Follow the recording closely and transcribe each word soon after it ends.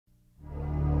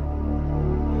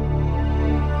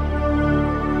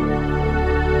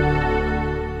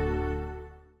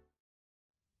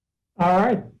All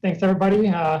right, thanks everybody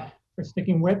for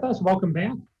sticking with us. Welcome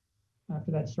back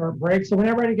after that short break. So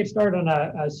we're ready to get started on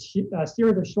a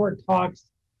series of short talks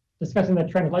discussing the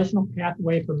translational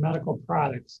pathway for medical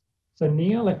products. So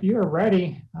Neal, if you are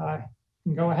ready, you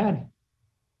can go ahead.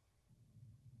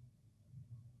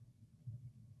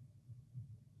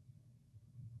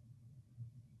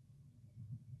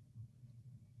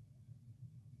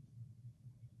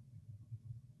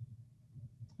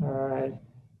 All right.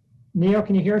 Neal,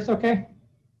 can you hear us okay?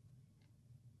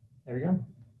 There we go.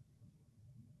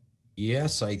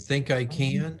 Yes, I think I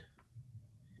can.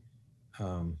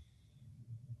 Hold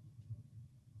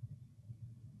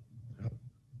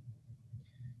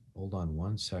on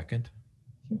one second.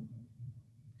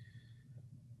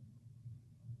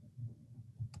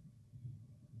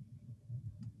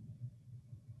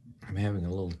 I'm having a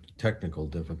little technical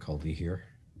difficulty here.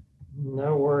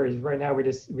 No worries. Right now we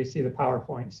see the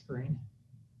PowerPoint screen.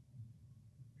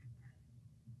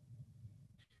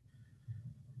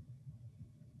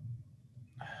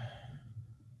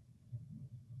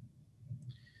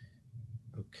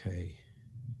 Okay.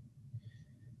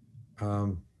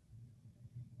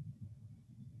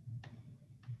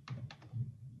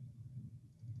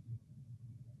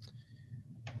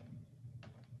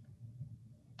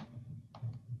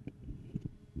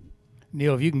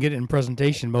 Neal, if you can get it in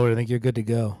presentation mode, I think you're good to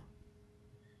go.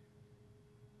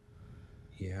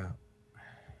 Yeah.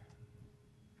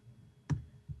 I'm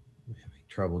having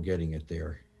trouble getting it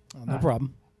there. Oh, no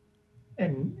problem.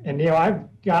 And Neal,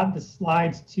 I've got the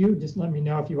slides too. Just let me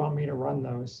know if you want me to run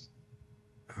those.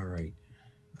 All right.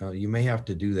 You may have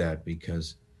to do that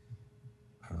because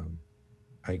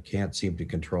I can't seem to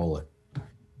control it.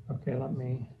 Okay, let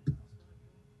me.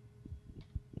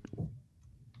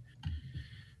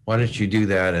 Why don't you do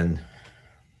that? And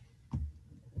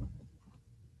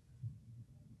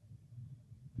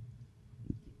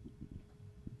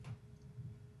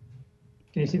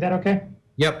can you see that okay?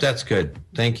 yep, that's good.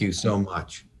 Thank you so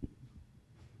much.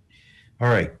 All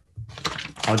right.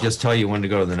 I'll just tell you when to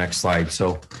go to the next slide.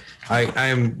 So I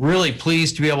am really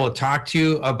pleased to be able to talk to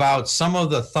you about some of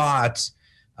the thoughts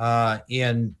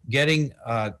in getting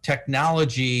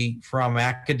technology from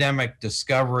academic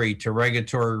discovery to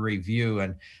regulatory review.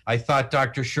 And I thought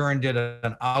Dr. Shuren did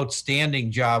an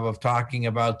outstanding job of talking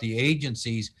about the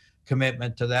agency's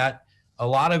commitment to that. A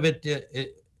lot of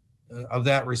of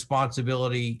that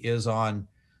responsibility is on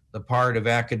the part of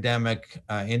academic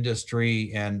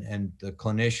industry and the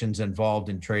clinicians involved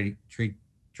in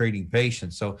treating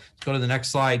patients. So let's go to the next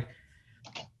slide.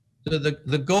 So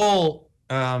the goal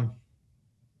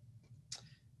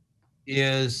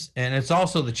is, and it's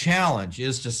also the challenge,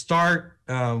 is to start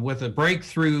with a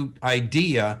breakthrough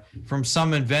idea from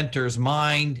some inventor's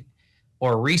mind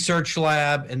or research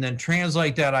lab, and then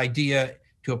translate that idea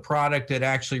to a product that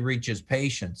actually reaches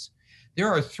patients. There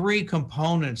are three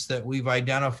components that we've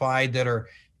identified that are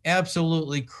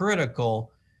absolutely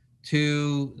critical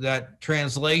to that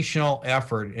translational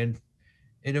effort. And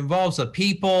it involves the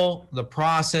people, the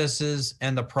processes,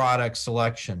 and the product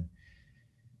selection.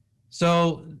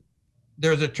 So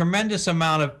there's a tremendous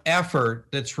amount of effort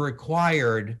that's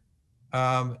required.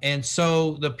 And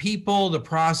so the people, the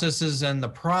processes, and the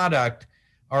product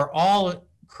are all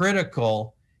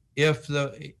critical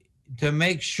to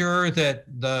make sure that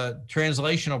the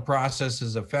translational process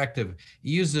is effective. It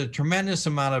uses a tremendous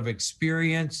amount of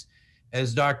experience.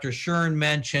 As Dr. Shuren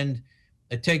mentioned,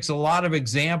 it takes a lot of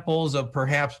examples of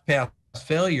perhaps past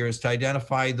failures to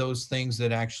identify those things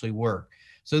that actually work.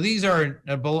 So these are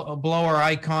below our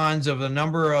icons of a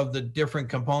number of the different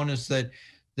components that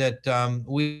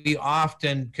we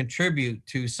often contribute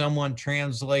to someone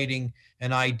translating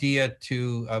an idea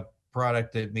to a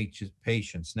product that meets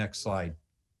patients. Next slide.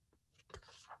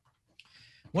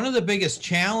 One of the biggest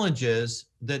challenges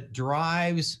that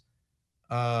drives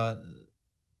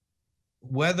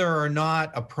whether or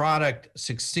not a product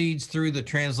succeeds through the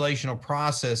translational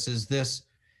process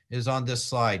is on this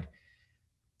slide.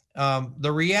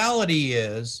 The reality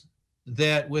is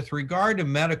that with regard to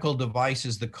medical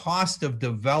devices, the cost of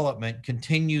development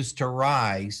continues to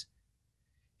rise.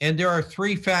 And there are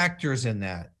three factors in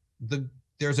that.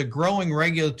 There's a growing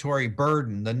regulatory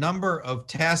burden. The number of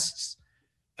tests,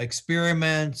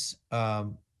 experiments,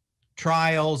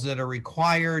 trials that are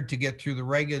required to get through the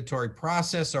regulatory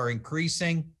process are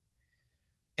increasing.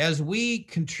 As we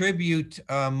contribute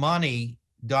money,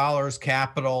 dollars,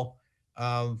 capital,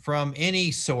 from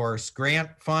any source, grant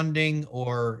funding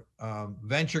or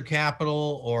venture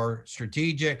capital or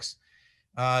strategics,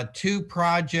 to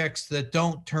projects that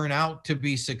don't turn out to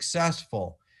be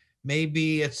successful.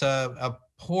 Maybe it's a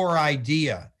poor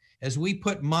idea. As we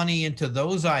put money into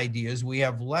those ideas, we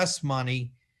have less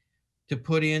money to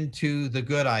put into the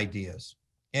good ideas.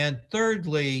 And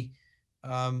thirdly,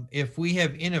 if we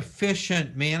have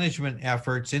inefficient management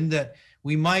efforts, in that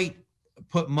we might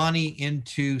put money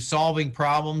into solving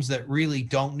problems that really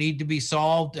don't need to be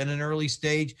solved at an early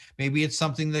stage. Maybe it's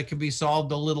something that can be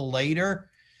solved a little later.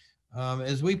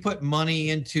 As we put money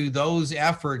into those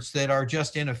efforts that are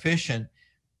just inefficient,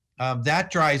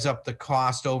 that drives up the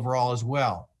cost overall as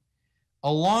well.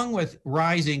 Along with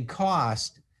rising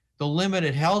cost, the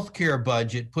limited healthcare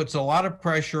budget puts a lot of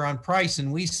pressure on price,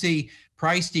 and we see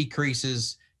price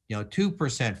decreases, 2%,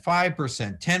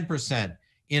 5%, 10%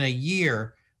 in a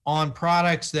year on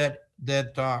products that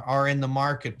are in the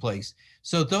marketplace.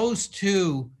 So those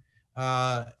two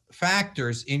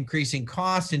factors, increasing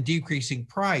cost and decreasing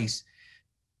price,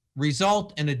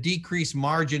 result in a decreased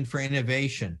margin for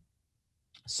innovation.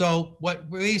 So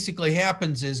what basically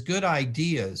happens is good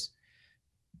ideas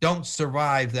don't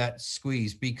survive that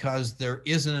squeeze because there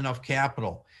isn't enough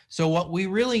capital. So what we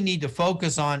really need to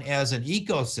focus on as an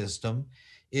ecosystem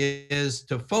is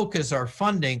to focus our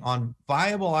funding on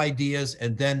viable ideas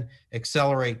and then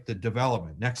accelerate the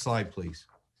development. Next slide, please.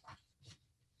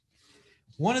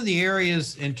 One of the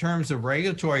areas in terms of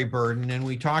regulatory burden, and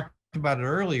we talked about it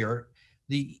earlier,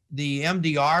 the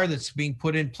MDR that's being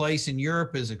put in place in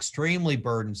Europe is extremely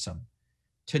burdensome.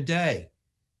 Today,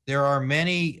 there are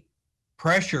many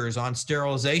pressures on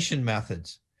sterilization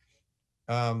methods.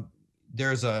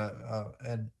 There's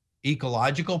an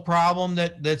ecological problem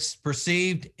that's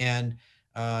perceived, and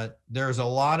there's a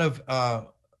lot of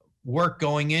work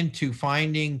going into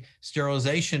finding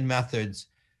sterilization methods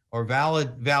or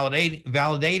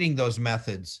validating those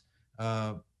methods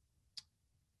that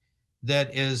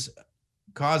is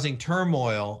causing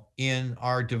turmoil in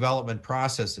our development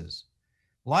processes.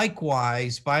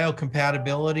 Likewise,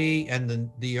 biocompatibility and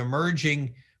the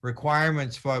emerging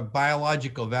requirements for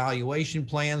biological evaluation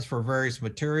plans for various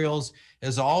materials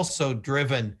has also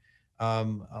driven a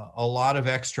lot of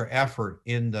extra effort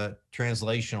in the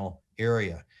translational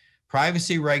area.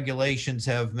 Privacy regulations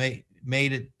have made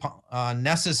it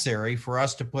necessary for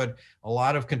us to put a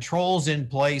lot of controls in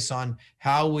place on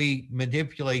how we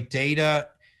manipulate data.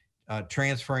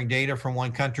 Transferring data from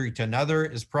one country to another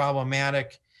is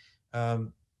problematic.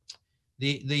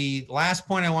 The last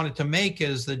point I wanted to make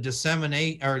is the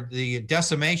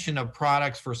decimation of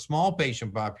products for small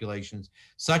patient populations,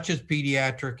 such as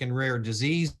pediatric and rare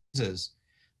diseases.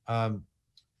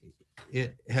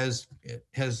 It has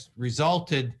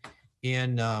resulted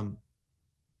in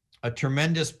a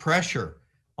tremendous pressure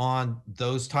on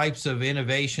those types of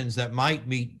innovations that might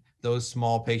meet those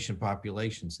small patient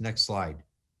populations. Next slide.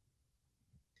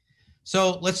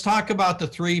 So let's talk about the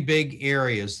three big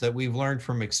areas that we've learned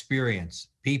from experience: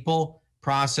 people,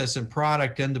 process, and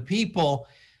product. And the people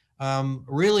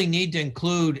really need to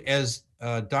include, as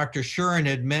Dr. Shuren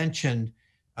had mentioned,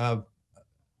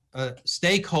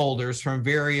 stakeholders from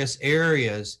various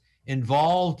areas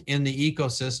involved in the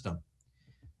ecosystem.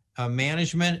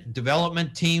 Management,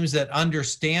 development teams that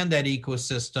understand that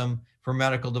ecosystem for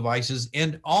medical devices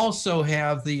and also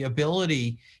have the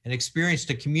ability and experience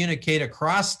to communicate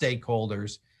across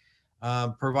stakeholders,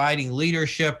 providing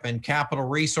leadership and capital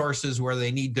resources where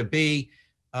they need to be,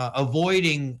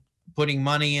 avoiding putting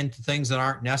money into things that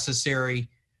aren't necessary,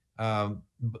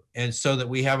 and so that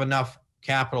we have enough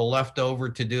capital left over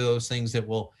to do those things that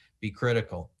will be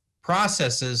critical.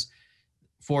 Processes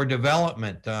for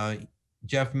development.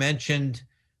 Jeff mentioned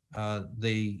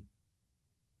the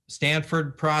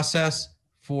Stanford process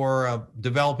for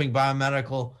developing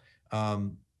biomedical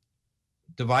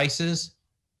devices.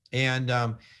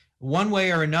 And one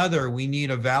way or another, we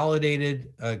need a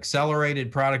validated,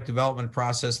 accelerated product development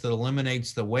process that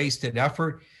eliminates the wasted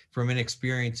effort from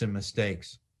inexperience and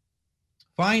mistakes.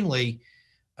 Finally,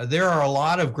 there are a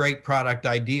lot of great product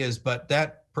ideas, but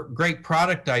that great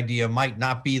product idea might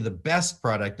not be the best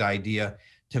product idea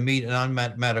to meet an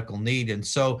unmet medical need. And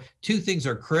so two things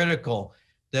are critical: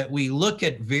 that we look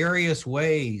at various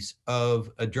ways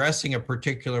of addressing a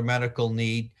particular medical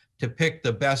need to pick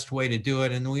the best way to do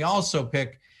it. And we also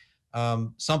pick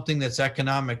something that's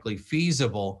economically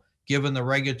feasible given the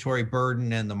regulatory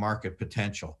burden and the market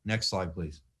potential. Next slide,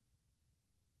 please.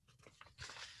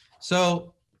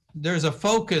 So there's a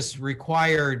focus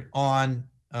required on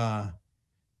how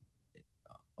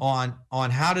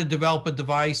to develop a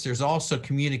device. There's also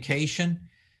communication.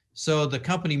 So the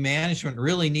company management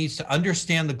really needs to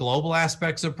understand the global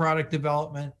aspects of product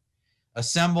development,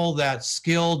 assemble that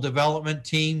skilled development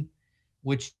team,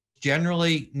 which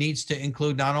generally needs to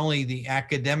include not only the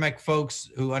academic folks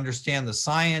who understand the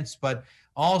science, but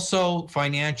also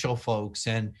financial folks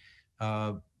and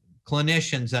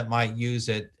clinicians that might use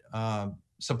it,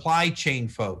 supply chain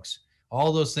folks,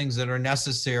 all those things that are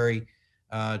necessary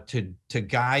to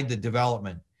guide the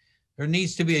development. There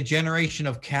needs to be a generation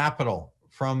of capital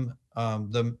from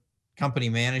the company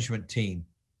management team.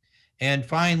 And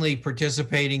finally,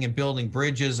 participating in building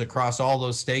bridges across all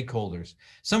those stakeholders.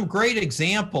 Some great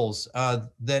examples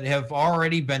that have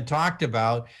already been talked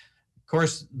about. Of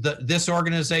course, this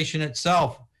organization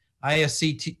itself,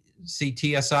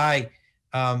 CTSI,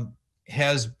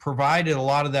 has provided a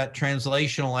lot of that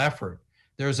translational effort.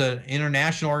 There's an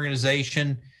international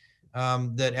organization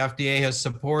that FDA has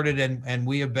supported, and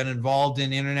we have been involved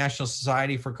in International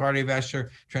Society for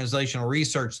Cardiovascular Translational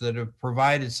Research that have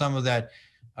provided some of that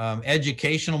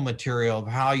educational material of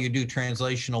how you do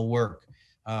translational work.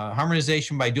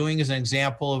 Harmonization by Doing is an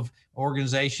example of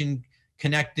organization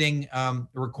connecting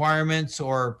requirements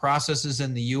or processes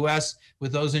in the US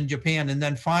with those in Japan. And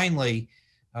then finally,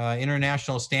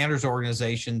 international standards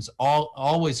organizations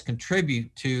always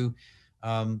contribute to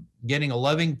getting a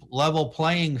level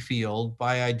playing field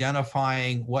by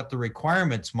identifying what the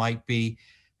requirements might be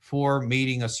for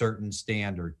meeting a certain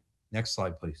standard. Next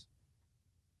slide, please.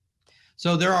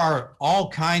 So there are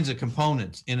all kinds of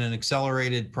components in an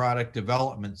accelerated product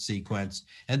development sequence.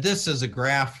 And this is a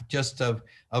graph just of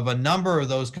a number of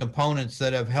those components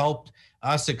that have helped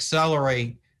us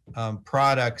accelerate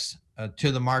products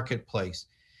to the marketplace.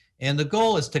 And the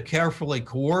goal is to carefully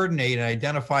coordinate and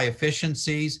identify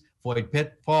efficiencies, avoid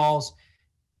pitfalls,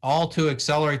 all to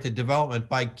accelerate the development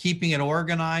by keeping it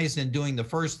organized and doing the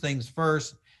first things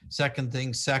first, second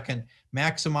things second,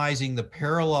 maximizing the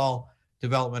parallel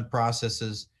development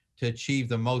processes to achieve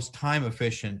the most time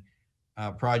efficient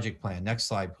project plan. Next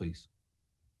slide, please.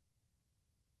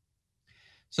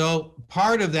 So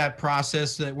part of that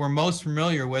process that we're most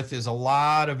familiar with is a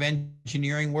lot of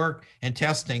engineering work and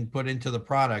testing put into the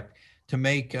product to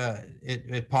make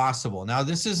it possible. Now,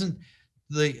 this isn't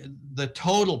the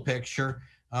total picture,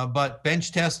 but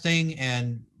bench testing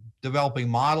and developing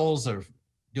models, or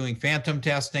doing phantom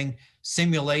testing,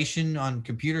 simulation on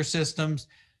computer systems,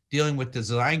 dealing with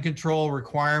design control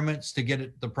requirements to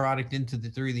get the product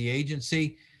through the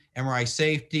agency, MRI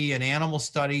safety and animal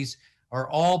studies are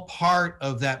all part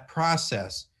of that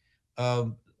process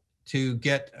to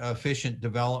get efficient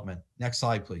development. Next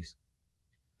slide, please.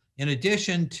 In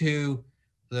addition to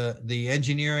the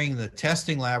engineering, the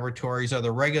testing laboratories are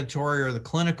the regulatory or the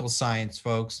clinical science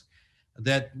folks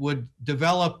that would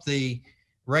develop the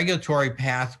regulatory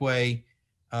pathway,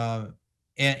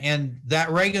 and that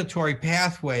regulatory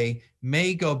pathway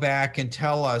may go back and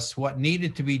tell us what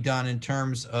needed to be done in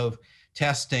terms of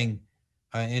testing,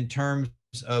 in terms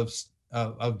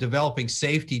of developing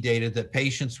safety data that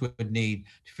patients would need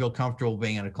to feel comfortable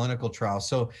being in a clinical trial.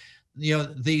 So, you know,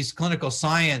 these clinical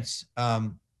science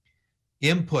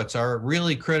inputs are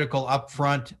really critical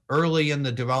upfront, early in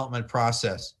the development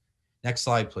process. Next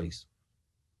slide, please.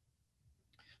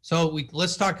 So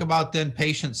let's talk about then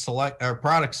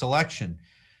product selection.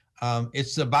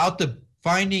 It's about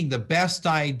finding the best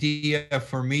idea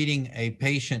for meeting a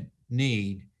patient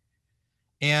need.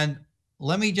 And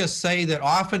let me just say that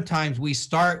oftentimes we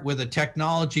start with a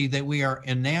technology that we are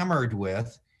enamored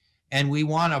with, and we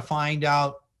want to find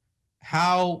out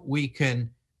how we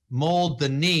can mold the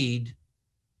need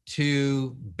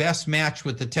to best match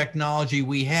with the technology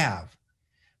we have.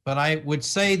 But I would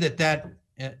say that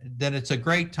it's a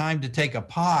great time to take a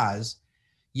pause.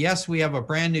 Yes, we have a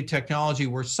brand new technology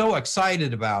we're so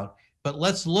excited about, but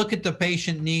let's look at the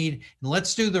patient need and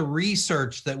let's do the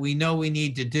research that we know we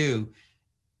need to do,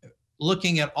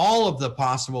 looking at all of the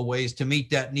possible ways to meet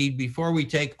that need before we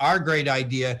take our great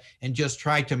idea and just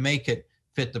try to make it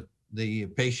fit the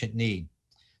patient need.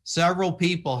 Several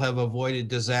people have avoided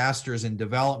disasters in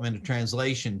development and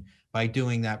translation by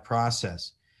doing that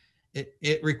process.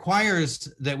 It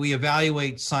requires that we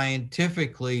evaluate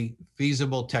scientifically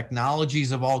feasible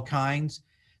technologies of all kinds,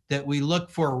 that we look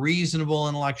for reasonable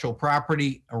intellectual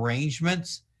property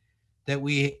arrangements, that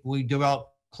we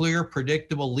develop clear,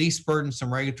 predictable, least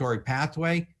burdensome regulatory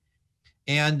pathway,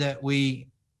 and that we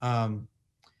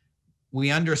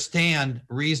understand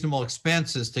reasonable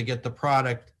expenses to get the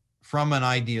product from an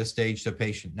idea stage to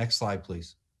patient. Next slide,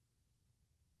 please.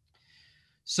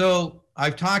 So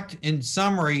I've talked in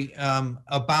summary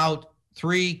about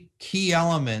three key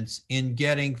elements in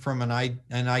getting from an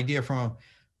idea from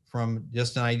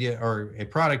just an idea or a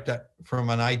product from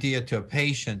an idea to a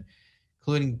patient,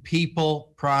 including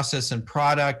people, process, and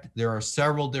product. There are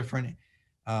several different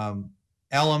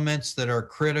elements that are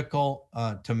critical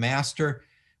to master.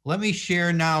 Let me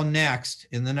share now next,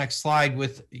 in the next slide,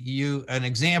 with you an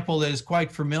example that is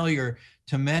quite familiar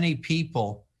to many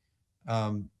people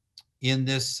in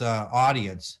this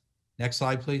audience. Next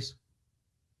slide, please.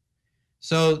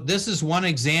 So this is one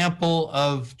example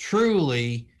of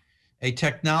truly a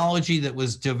technology that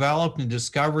was developed and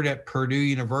discovered at Purdue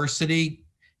University.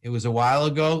 It was a while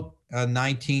ago,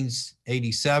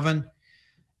 1987.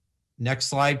 Next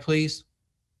slide, please.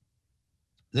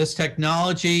 This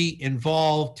technology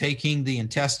involved taking the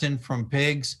intestine from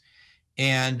pigs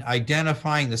and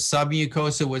identifying the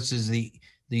submucosa, which is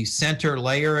the center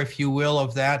layer, if you will,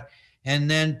 of that, and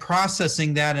then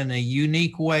processing that in a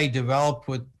unique way developed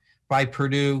by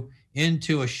Purdue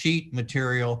into a sheet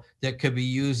material that could be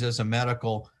used as a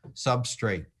medical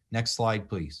substrate. Next slide,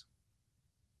 please.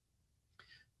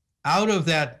 Out of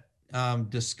that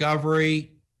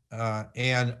discovery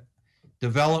and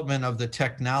development of the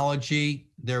technology,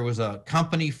 there was a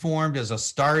company formed as a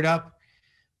startup.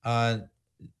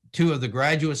 Two of the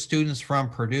graduate students from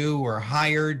Purdue were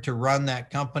hired to run that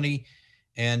company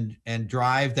and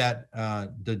drive that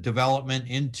the development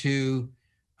into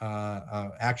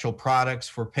actual products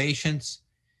for patients.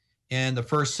 And the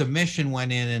first submission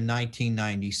went in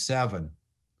 1997.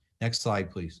 Next slide,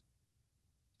 please.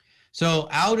 So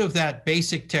out of that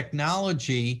basic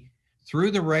technology,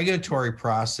 through the regulatory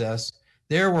process,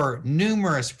 there were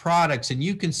numerous products, and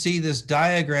you can see this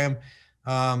diagram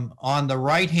on the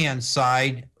right-hand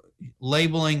side,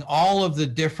 labeling all of the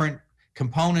different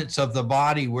components of the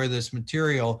body where this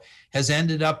material has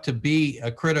ended up to be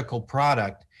a critical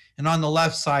product. And on the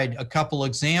left side, a couple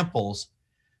examples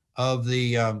of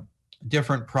the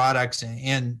different products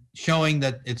and showing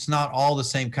that it's not all the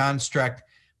same construct,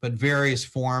 but various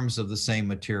forms of the same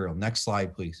material. Next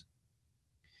slide, please.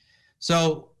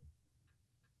 So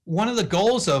one of the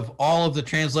goals of all of the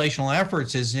translational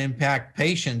efforts is to impact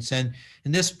patients. And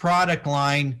in this product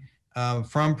line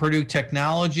from Purdue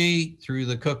Technology through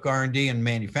the Cook R&D and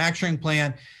manufacturing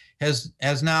plant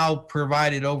has now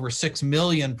provided over 6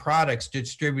 million products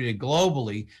distributed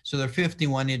globally. So there are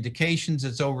 51 indications.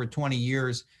 It's over 20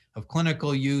 years of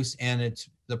clinical use, and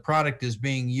the product is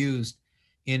being used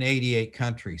in 88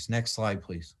 countries. Next slide,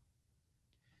 please.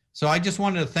 So I just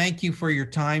wanted to thank you for your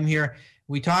time here.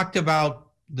 We talked about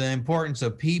the importance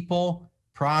of people,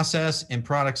 process, and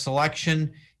product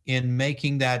selection in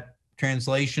making that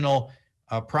translational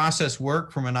process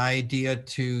work from an idea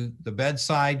to the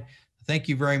bedside. Thank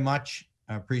you very much.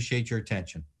 I appreciate your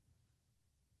attention.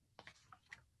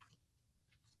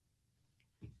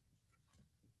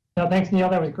 No, thanks, Neal.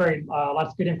 That was great.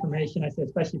 Lots of good information, I say,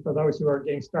 especially for those who are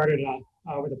getting started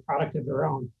with a product of their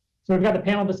own. So we've got the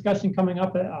panel discussion coming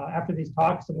up after these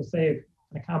talks, and we'll save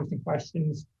the comments and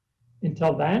questions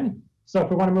until then. So if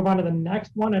we want to move on to the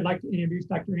next one, I'd like to introduce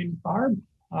Dr. Andy Farb.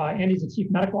 Andy's the Chief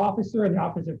Medical Officer in the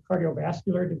Office of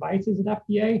Cardiovascular Devices at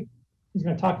FDA. He's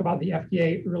going to talk about the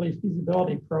FDA Early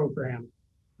Feasibility Program.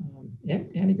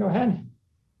 Andy, go ahead.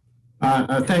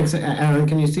 Thanks, Aaron.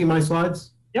 Can you see my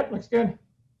slides? Yep, looks good.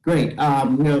 Great.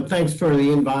 Thanks for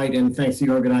the invite, and thanks to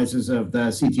the organizers of the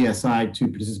CTSI to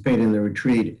participate in the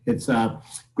retreat. It's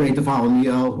great to follow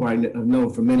Neal, who I have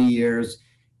known for many years,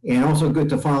 and also good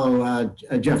to follow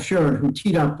Jeff Fearnot, who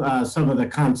teed up some of the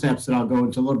concepts that I'll go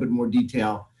into a little bit more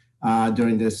detail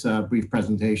during this brief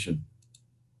presentation.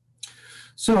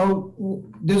 So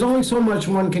there's only so much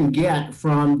one can get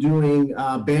from doing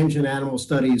bench and animal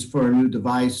studies for a new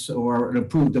device or an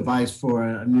approved device for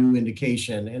a new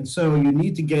indication. And so you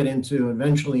need to get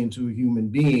eventually into a human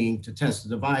being to test the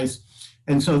device.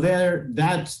 And so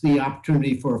that's the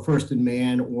opportunity for a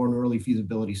first-in-man or an early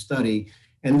feasibility study.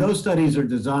 And those studies are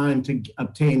designed to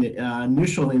obtain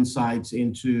initial insights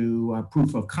into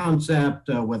proof of concept,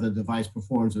 whether the device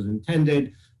performs as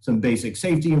intended, some basic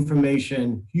safety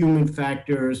information, human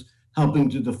factors, helping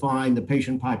to define the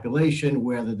patient population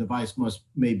where the device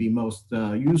may be most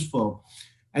useful.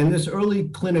 And this early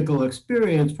clinical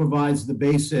experience provides the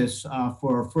basis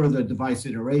for further device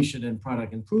iteration and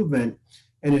product improvement,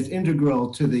 and is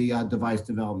integral to the device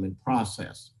development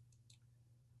process.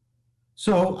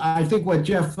 So I think what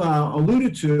Jeff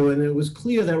alluded to, and it was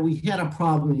clear that we had a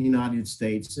problem in the United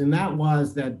States, and that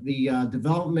was that the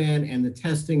development and the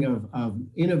testing of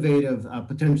innovative,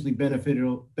 potentially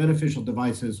beneficial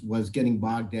devices was getting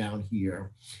bogged down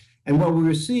here. And what we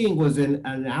were seeing was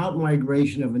an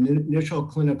out-migration of initial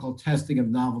clinical testing of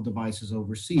novel devices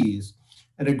overseas,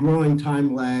 and a growing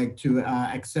time lag to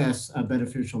access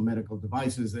beneficial medical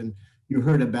devices. And you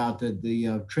heard about the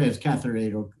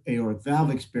transcatheter aortic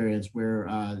valve experience, where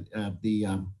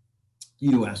the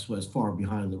US was far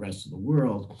behind the rest of the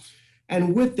world.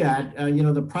 And with that,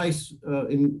 the price,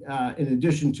 in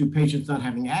addition to patients not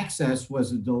having access,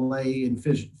 was a delay in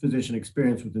physician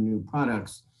experience with the new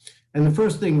products. And the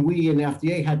first thing we in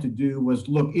FDA had to do was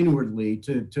look inwardly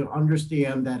to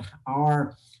understand that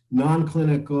our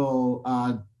non-clinical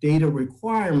data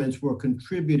requirements were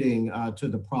contributing to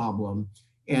the problem,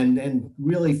 and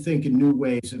really think in new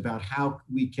ways about how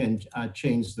we can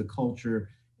change the culture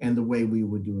and the way we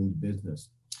were doing business.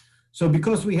 So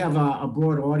because we have a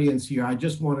broad audience here, I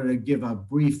just wanted to give a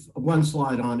brief one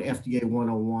slide on FDA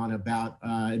 101 about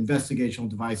investigational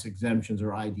device exemptions,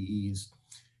 or IDEs.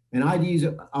 An IDE's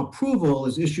approval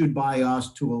is issued by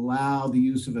us to allow the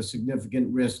use of a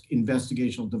significant risk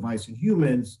investigational device in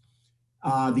humans.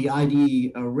 The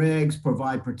IDE regs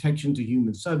provide protection to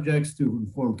human subjects through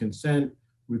informed consent,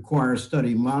 requires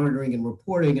study monitoring and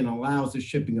reporting, and allows the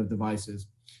shipping of devices.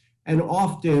 And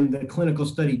often the clinical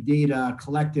study data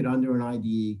collected under an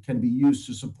IDE can be used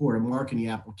to support a marketing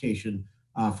application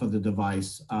for the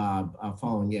device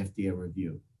following FDA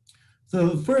review. So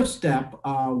the first step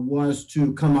was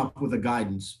to come up with a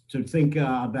guidance, to think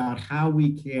about how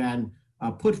we can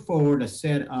put forward a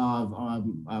set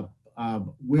of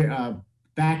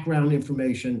background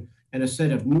information and a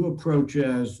set of new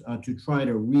approaches to try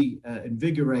to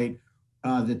reinvigorate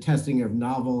the testing of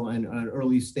novel and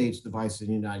early stage devices in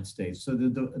the United States. So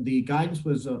the guidance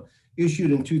was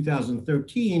issued in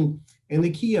 2013, and the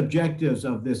key objectives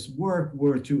of this work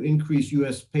were to increase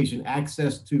U.S. patient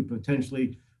access to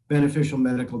potentially beneficial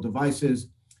medical devices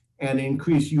and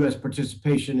increase U.S.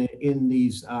 participation in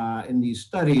these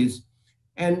studies,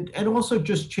 and also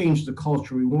just change the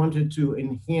culture. We wanted to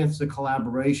enhance the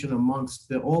collaboration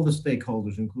amongst all the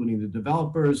stakeholders, including the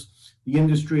developers, the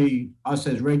industry, us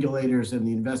as regulators, and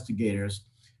the investigators,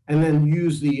 and then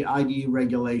use the IDE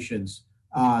regulations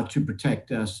to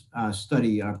protect us,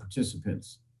 study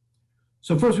participants.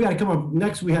 So first we had to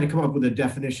come up with a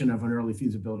definition of an early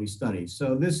feasibility study.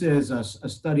 So this is a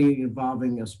study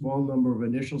involving a small number of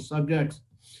initial subjects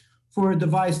for a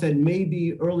device that may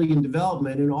be early in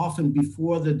development and often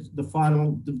before the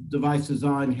final device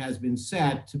design has been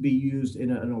set to be used in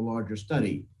a larger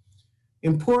study.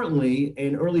 Importantly,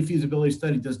 an early feasibility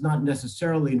study does not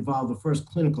necessarily involve the first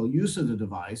clinical use of the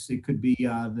device. It could be,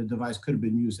 the device could have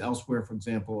been used elsewhere, for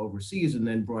example, overseas, and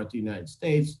then brought to the United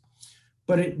States.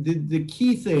 But the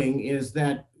key thing is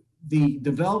that the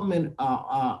development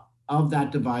of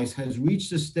that device has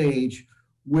reached a stage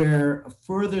where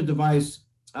further device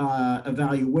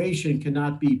evaluation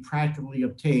cannot be practically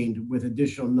obtained with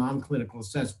additional non-clinical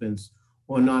assessments,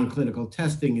 or non-clinical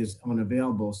testing is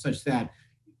unavailable, such that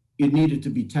it needed to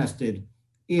be tested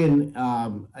in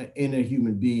a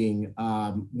human being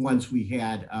once we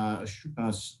had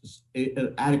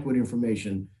adequate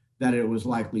information that it was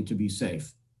likely to be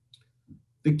safe.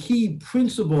 The key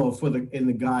principle in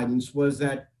the guidance was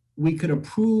that we could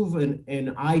approve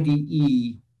an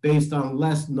IDE based on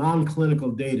less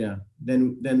non-clinical data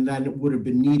than would have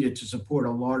been needed to support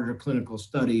a larger clinical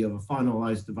study of a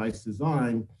finalized device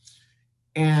design.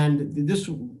 And this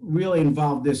really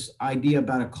involved this idea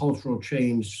about a cultural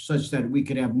change, such that we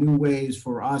could have new ways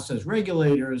for us as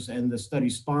regulators and the study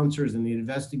sponsors and the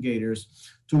investigators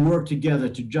to work together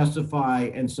to justify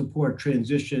and support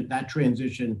that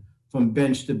transition from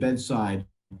bench to bedside,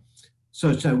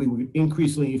 such that we would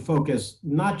increasingly focus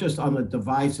not just on the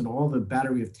device and all the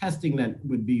battery of testing that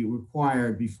would be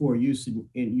required before use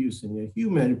in a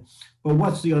human, but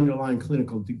what's the underlying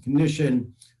clinical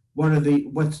condition, what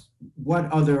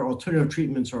other alternative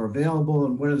treatments are available,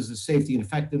 and what is the safety and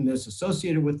effectiveness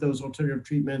associated with those alternative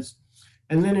treatments,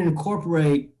 and then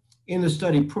incorporate in the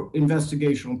study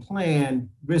investigational plan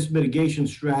risk mitigation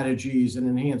strategies and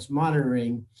enhanced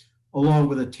monitoring, along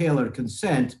with a tailored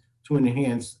consent to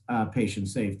enhance patient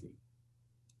safety.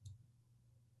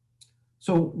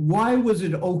 So why was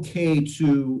it okay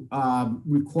to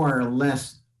require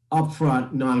less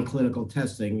upfront non-clinical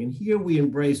testing? And here we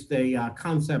embraced a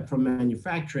concept from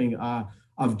manufacturing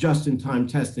of just-in-time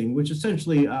testing, which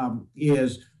essentially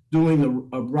is doing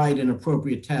the right and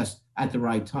appropriate test at the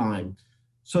right time,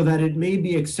 so that it may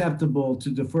be acceptable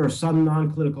to defer some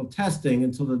non-clinical testing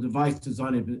until the device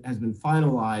design has been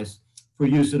finalized for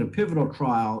use in a pivotal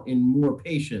trial in more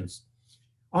patients.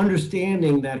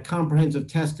 Understanding that comprehensive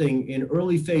testing in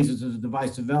early phases of the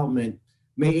device development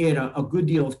may add a good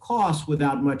deal of cost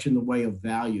without much in the way of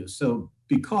value. So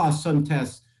because some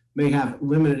tests may have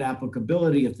limited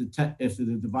applicability if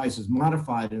the device is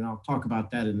modified, and I'll talk about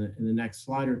that in the next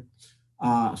slide,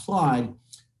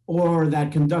 or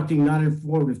that conducting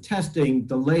non-informative testing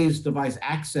delays device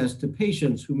access to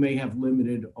patients who may have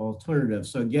limited alternatives.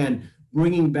 So again,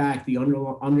 bringing back the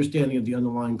understanding of the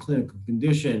underlying clinical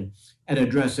condition and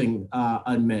addressing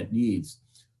unmet needs.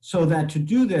 So that to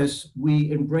do this, we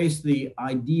embrace the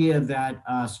idea that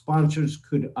sponsors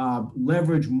could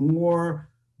leverage more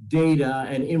data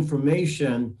and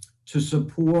information to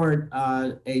support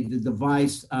the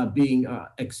device being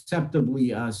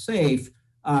acceptably safe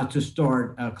to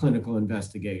start a clinical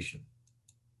investigation.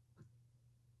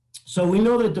 So we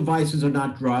know that devices are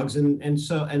not drugs, and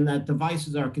that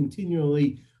devices are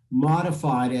continually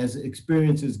modified as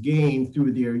experience is gained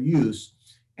through their use.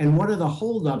 And one of the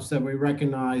holdups that we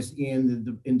recognized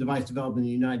in device development in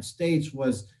the United States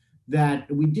was that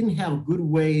we didn't have good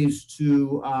ways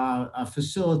to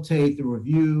facilitate the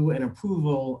review and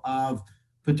approval of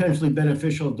potentially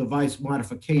beneficial device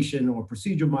modification or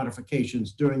procedure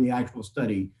modifications during the actual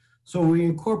study. So we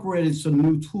incorporated some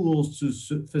new tools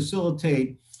to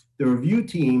facilitate the review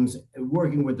teams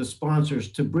working with the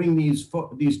sponsors to bring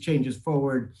these changes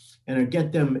forward and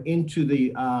get them into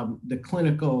the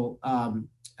clinical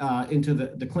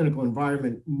clinical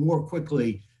environment more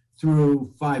quickly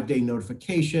through 5-day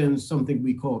notifications, something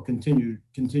we call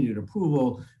continued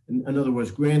approval. In other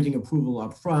words, granting approval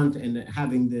up front and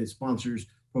having the sponsors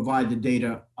provide the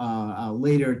data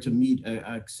later to meet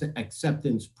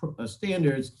acceptance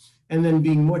standards, and then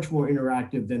being much more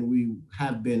interactive than we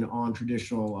have been on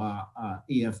traditional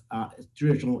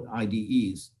traditional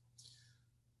IDEs.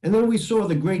 And then we saw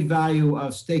the great value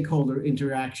of stakeholder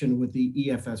interaction with the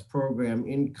EFS program,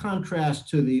 in contrast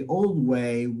to the old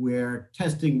way where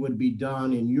testing would be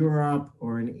done in Europe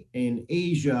or in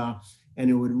Asia, and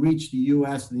it would reach the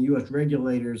US and the US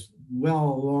regulators well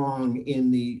along in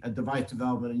the device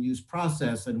development and use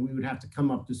process, and we would have to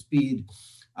come up to speed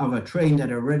of a train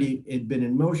that already had been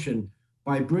in motion.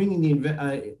 By bringing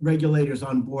the regulators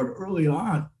on board early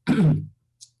on,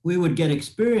 we would get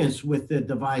experience with the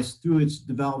device through its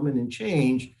development and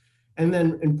change, and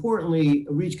then importantly,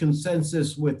 reach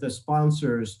consensus with the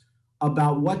sponsors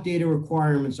about what data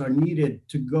requirements are needed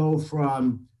to go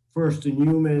from first in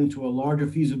human to a larger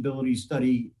feasibility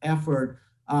study effort,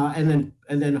 and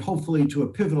then hopefully to a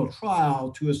pivotal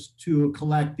trial to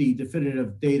collect the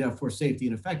definitive data for safety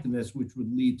and effectiveness, which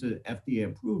would lead to FDA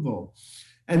approval.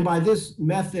 And by this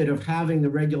method of having the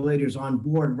regulators on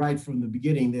board right from the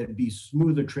beginning, there'd be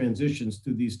smoother transitions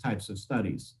through these types of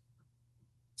studies.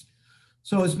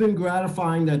 So it's been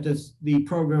gratifying that the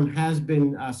program has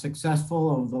been successful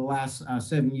over the last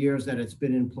 7 years that it's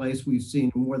been in place. We've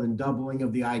seen more than doubling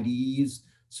of the IDEs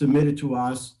submitted to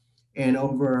us, and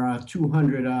over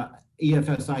 200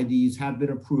 EFS IDs have been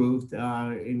approved,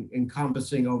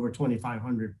 encompassing over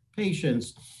 2,500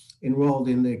 patients enrolled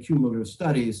in the cumulative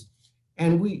studies.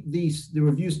 And the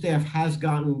review staff has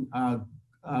gotten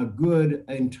good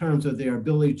in terms of their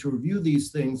ability to review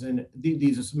these things and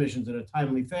these submissions in a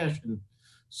timely fashion,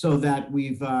 so that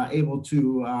we've able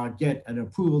to get an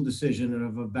approval decision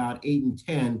of about 8 and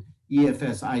 10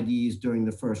 EFS IDs during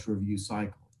the first review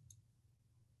cycle.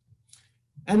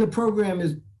 And the program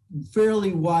is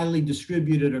fairly widely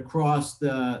distributed across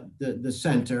the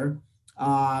center,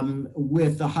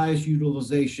 with the highest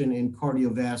utilization in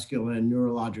cardiovascular and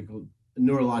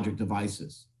neurologic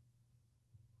devices.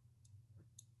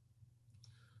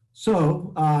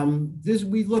 So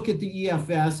we look at the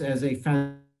EFS as a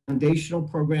foundational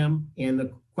program, and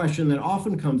the question that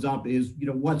often comes up is,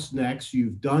 what's next?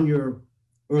 You've done your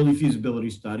early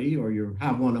feasibility study, or you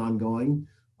have one ongoing.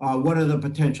 What are the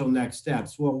potential next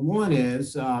steps? Well, one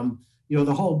is, one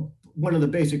of the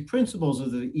basic principles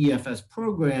of the EFS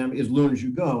program is learn as you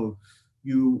go.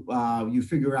 You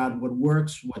figure out what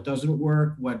works, what doesn't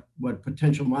work, what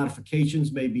potential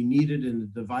modifications may be needed in the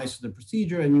device or the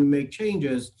procedure, and you make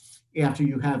changes after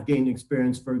you have gained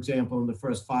experience, for example, in the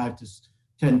first 5 to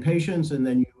 10 patients, and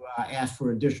then you ask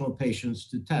for additional patients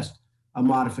to test a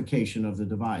modification of the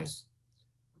device.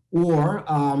 Or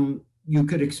you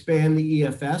could expand the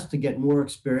EFS to get more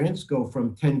experience, go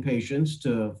from 10 patients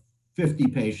to 50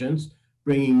 patients,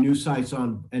 bringing new sites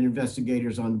on and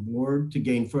investigators on board to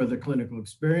gain further clinical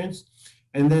experience,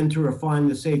 and then to refine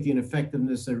the safety and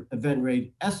effectiveness of event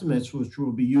rate estimates, which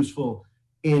will be useful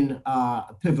in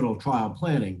pivotal trial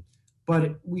planning.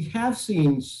 But we have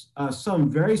seen some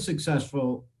very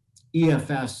successful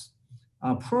EFS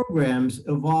programs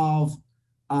evolve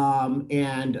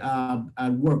and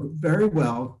work very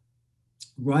well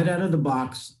right out of the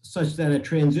box, such that a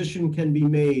transition can be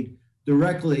made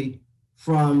directly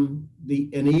from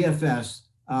an EFS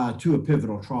to a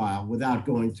pivotal trial without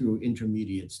going through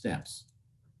intermediate steps.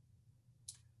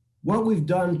 What we've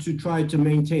done to try to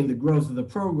maintain the growth of the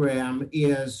program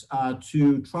is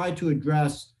to try to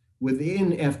address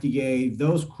within FDA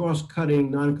those cross-cutting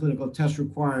non-clinical test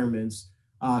requirements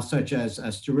such as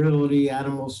sterility,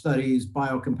 animal studies,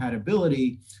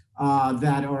 biocompatibility,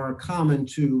 that are common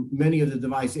to many of the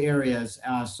device areas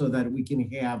so that we can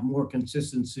have more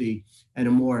consistency and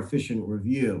a more efficient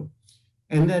review.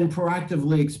 And then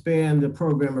proactively expand the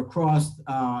program across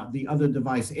the other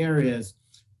device areas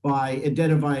by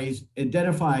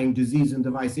identifying disease and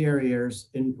device areas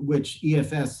in which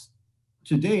EFS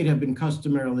to date have been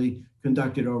customarily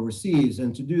conducted overseas.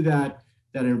 And to do that,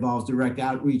 that involves direct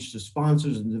outreach to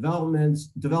sponsors and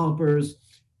developers,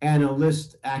 and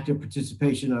enlist active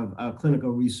participation of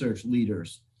clinical research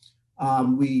leaders.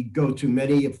 We go to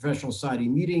many professional society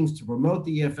meetings to promote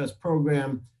the EFS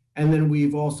program, and then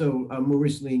we've also more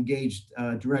recently engaged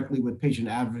directly with patient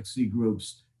advocacy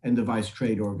groups and device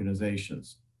trade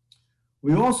organizations.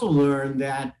 We also learned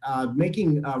that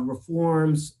making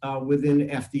reforms within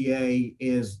FDA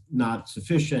is not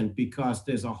sufficient because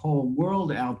there's a whole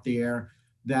world out there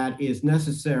that is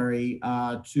necessary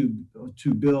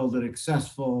to build a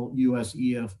successful US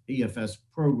EFS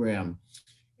program.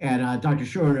 And Dr.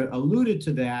 Schor alluded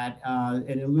to that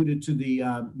and alluded to the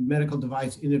Medical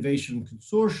Device Innovation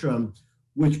Consortium,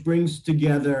 which brings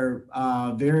together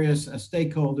various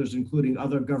stakeholders, including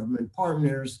other government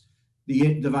partners,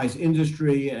 the device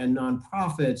industry, and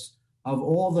nonprofits, of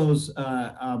all those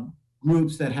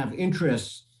groups that have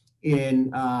interests in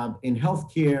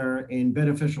healthcare, in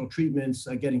beneficial treatments,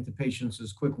 getting to patients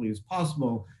as quickly as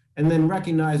possible, and then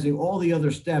recognizing all the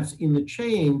other steps in the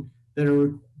chain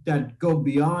that go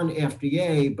beyond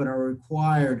FDA but are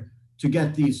required to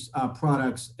get these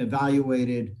products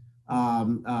evaluated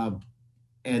and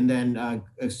then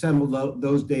assemble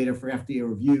those data for FDA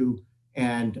review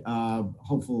and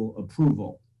hopeful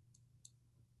approval.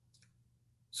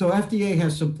 So FDA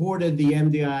has supported the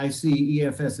MDIC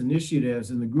EFS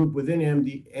initiatives, and the group within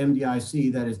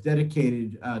MDIC that is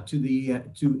dedicated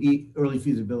to early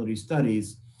feasibility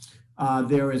studies.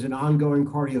 There is an ongoing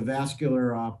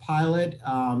cardiovascular pilot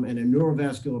and a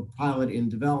neurovascular pilot in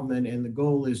development, and the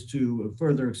goal is to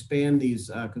further expand these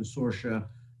consortia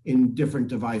in different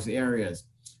device areas.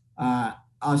 We at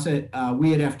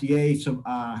FDA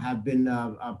have been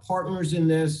partners in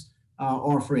this,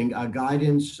 offering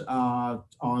guidance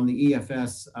on the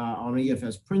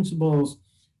EFS principles,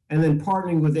 and then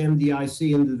partnering with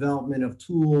MDIC in the development of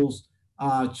tools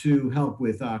to help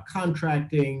with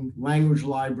contracting, language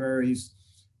libraries,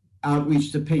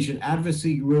 outreach to patient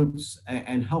advocacy groups,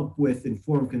 and help with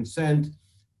informed consent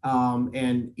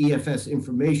and EFS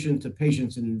information to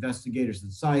patients and investigators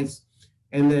at sites,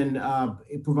 and then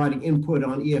providing input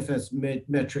on EFS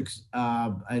metrics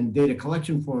and data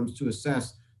collection forms to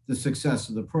assess the success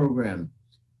of the program.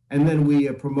 And then we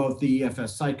promote the EFS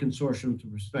site consortium to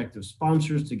prospective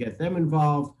sponsors to get them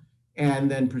involved,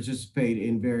 and then participate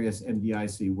in various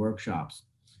MDIC workshops.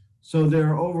 So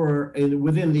there are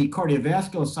within the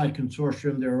cardiovascular site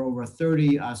consortium, there are over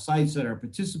 30 sites that are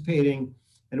participating,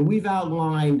 and we've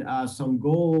outlined some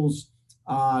goals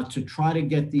to try to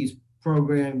get these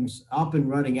programs up and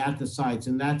running at the sites,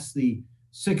 and that's the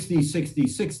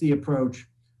 60-60-60 approach,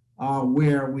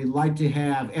 where we like to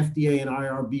have FDA and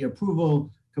IRB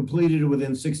approval completed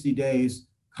within 60 days,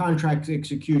 contract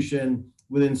execution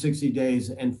within 60 days,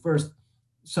 and first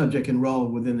subject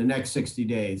enrolled within the next 60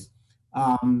 days.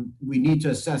 We need to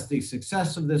assess the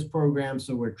success of this program,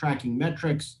 so we're tracking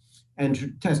metrics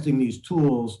and testing these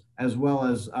tools, as well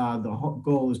as the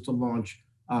goal is to launch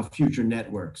future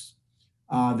networks.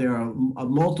 There are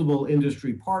multiple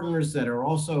industry partners that are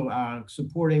also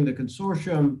supporting the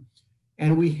consortium,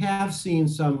 and we have seen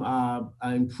some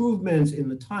improvements in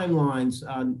the timelines,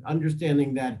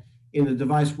 understanding that in the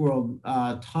device world,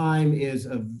 time is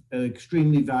an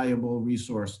extremely valuable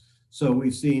resource. So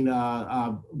we've seen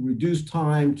reduced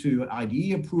time to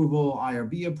IDE approval,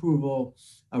 IRB approval,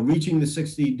 reaching the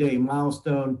 60-day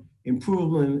milestone,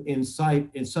 improvement in site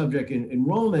and subject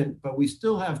enrollment, but we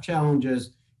still have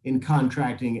challenges in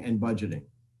contracting and budgeting.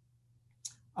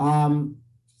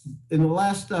 In the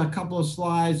last couple of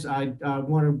slides, I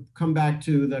want to come back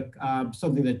to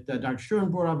something that Dr. Schor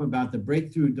brought up about the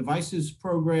Breakthrough Devices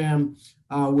Program,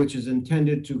 which is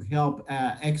intended to help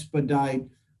expedite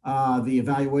the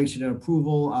evaluation and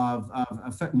approval of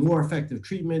more effective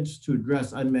treatments to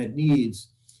address unmet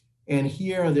needs. And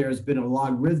here there's been a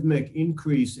logarithmic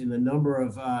increase in the number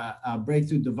of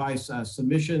breakthrough device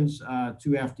submissions to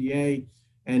FDA,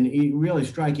 and really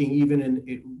striking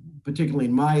even particularly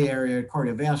in my area,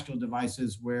 cardiovascular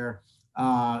devices, where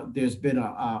there's been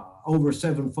a over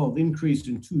 7-fold increase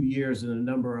in 2 years in the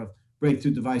number of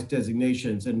breakthrough device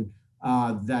designations and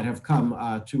that have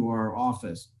come to our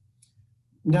office.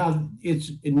 Now,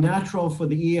 it's natural for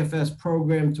the EFS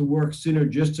program to work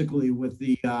synergistically with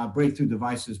the Breakthrough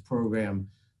Devices Program,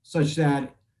 such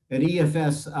that An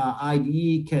EFS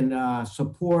IDE can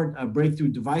support a breakthrough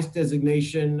device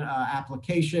designation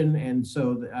application, and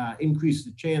so increase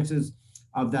the chances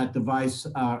of that device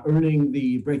earning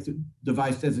the breakthrough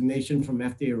device designation from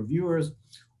FDA reviewers,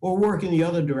 or work in the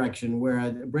other direction where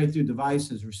a breakthrough device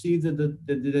has received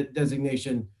the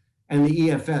designation and the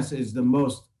EFS is the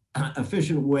most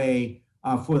efficient way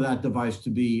for that device to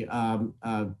be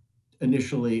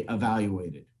initially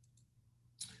evaluated.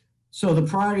 So the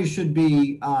priority should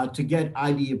be to get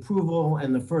IDE approval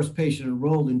and the first patient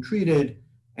enrolled and treated,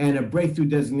 and a breakthrough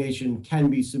designation can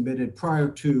be submitted prior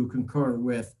to, concurrent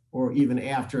with, or even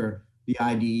after the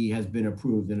IDE has been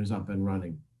approved and is up and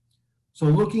running. So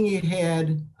looking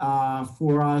ahead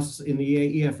for us in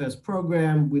the EFS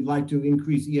program, we'd like to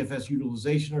increase EFS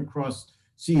utilization across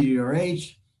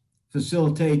CDRH,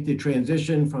 facilitate the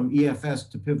transition from EFS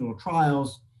to pivotal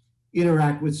trials,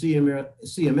 interact with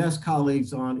CMS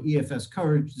colleagues on EFS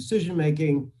coverage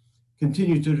decision-making,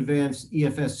 continue to advance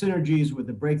EFS synergies with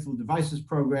the Breakthrough Devices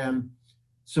Program,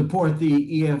 support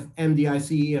the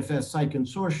MDIC EFS site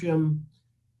consortium,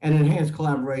 and enhance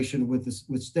collaboration with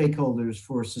stakeholders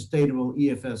for sustainable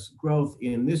EFS growth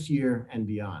in this year and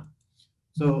beyond.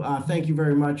 So thank you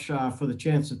very much for the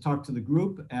chance to talk to the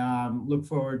group. Look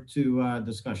forward to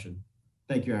discussion.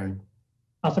 Thank you, Aaron.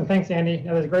 Awesome, thanks, Andy.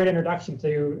 That was a great introduction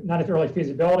to not just early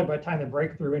feasibility, but time to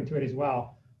breakthrough into it as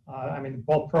well. I mean,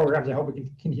 both programs I hope we can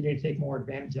continue to take more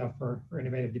advantage of for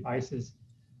innovative devices.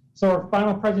 So our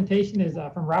final presentation is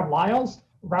from Rob Lyles.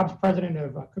 Rob's president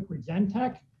of Cook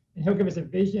Regentec, and he'll give us a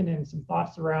vision and some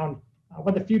thoughts around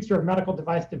what the future of medical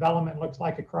device development looks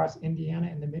like across Indiana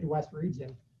and the Midwest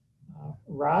region.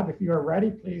 Rob, if you are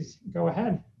ready, please go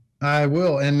ahead. I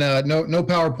will, and no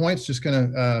PowerPoints, just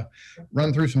going to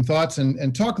run through some thoughts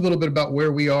and talk a little bit about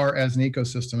where we are as an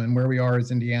ecosystem and where we are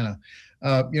as Indiana.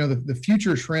 You know, the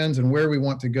future trends and where we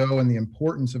want to go and the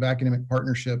importance of academic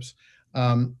partnerships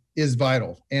is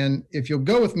vital. And if you'll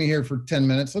go with me here for 10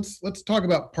 minutes, let's talk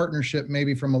about partnership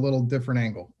maybe from a little different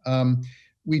angle.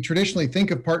 We traditionally think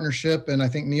of partnership, and I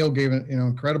think Neal gave an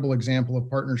incredible example of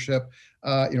partnership.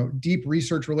 Deep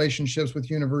research relationships with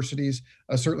universities.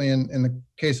 Certainly in the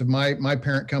case of my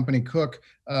parent company, Cook,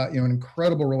 an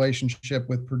incredible relationship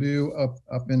with Purdue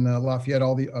up in Lafayette,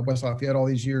 West Lafayette, all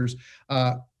these years,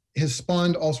 has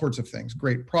spawned all sorts of things.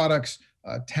 Great products,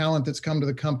 talent that's come to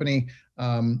the company,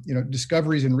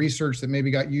 discoveries and research that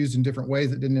maybe got used in different ways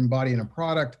that didn't embody in a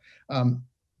product.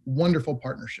 Wonderful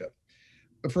partnership.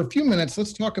 But for a few minutes,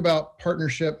 let's talk about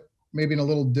partnership maybe in a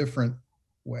little different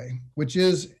way, which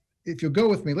is, if you'll go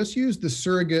with me, let's use the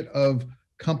surrogate of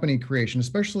company creation,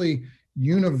 especially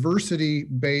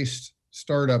university-based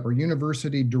startup or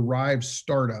university-derived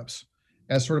startups,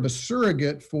 as sort of a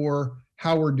surrogate for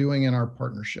how we're doing in our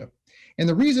partnership. And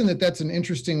the reason that that's an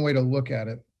interesting way to look at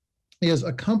it is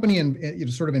a company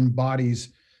sort of embodies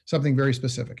something very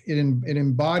specific. It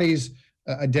embodies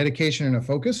a dedication and a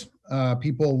focus.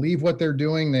 People leave what they're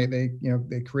doing.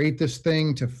 They create this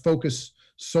thing to focus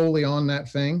solely on that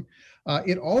thing.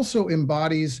 It also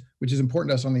embodies, which is important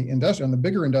to us on the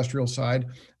bigger industrial side,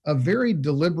 a very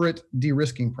deliberate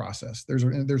de-risking process. There's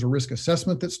a risk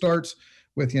assessment that starts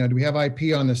with, do we have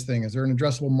IP on this thing? Is there an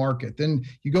addressable market? Then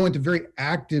you go into very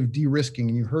active de-risking,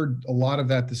 and you heard a lot of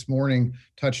that this morning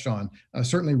touched on.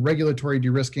 Certainly regulatory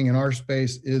de-risking in our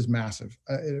space is massive,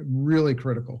 really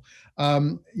critical.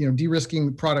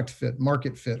 De-risking product fit,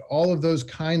 market fit, all of those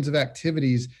kinds of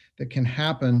activities that can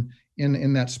happen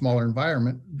in that smaller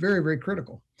environment, very, very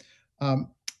critical.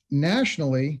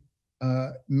 Nationally,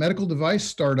 medical device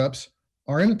startups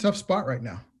are in a tough spot right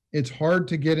now. It's hard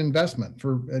to get investment.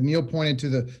 Neal pointed to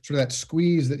the sort of that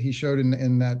squeeze that he showed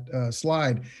in that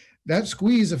slide. That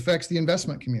squeeze affects the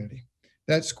investment community.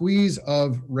 That squeeze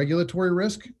of regulatory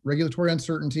risk, regulatory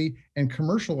uncertainty, and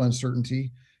commercial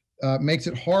uncertainty makes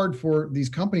it hard for these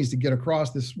companies to get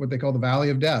across this, what they call the valley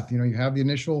of death. You have the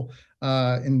initial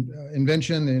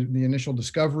invention, the initial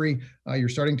discovery, you're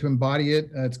starting to embody it.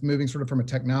 It's moving sort of from a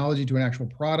technology to an actual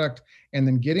product, and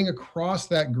then getting across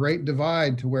that great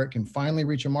divide to where it can finally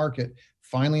reach a market,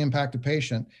 finally impact a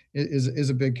patient is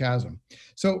a big chasm.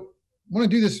 So I want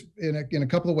to do this in a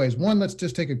couple of ways. One, let's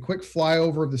just take a quick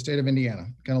flyover of the state of Indiana,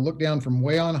 kind of look down from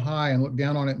way on high and look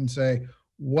down on it and say,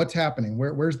 what's happening?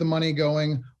 Where's the money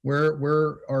going?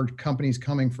 Where are companies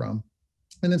coming from?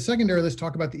 And then secondary, let's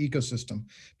talk about the ecosystem,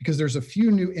 because there's a few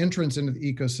new entrants into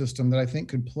the ecosystem that I think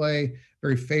could play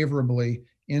very favorably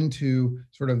into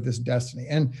sort of this destiny.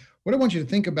 And what I want you to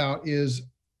think about is,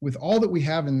 with all that we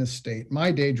have in this state,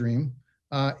 my daydream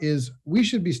is we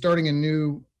should be starting a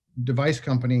new device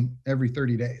company every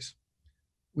 30 days.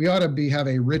 We ought to have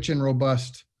a rich and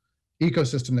robust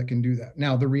ecosystem that can do that.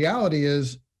 Now, the reality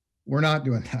is We're not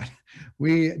doing that.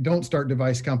 We don't start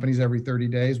device companies every 30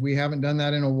 days. We haven't done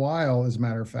that in a while, as a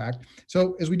matter of fact.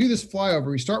 So as we do this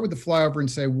flyover, we start with the flyover and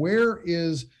say, where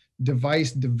is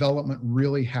device development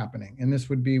really happening? And this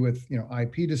would be with,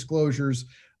 IP disclosures,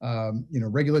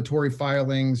 regulatory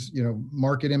filings,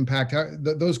 market impact,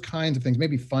 those kinds of things.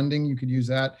 Maybe funding, you could use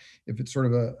that if it's sort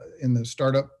of in the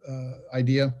startup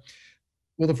idea.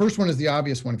 Well, the first one is the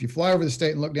obvious one. If you fly over the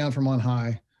state and look down from on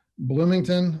high,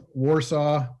 Bloomington,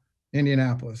 Warsaw,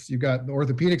 Indianapolis. You've got the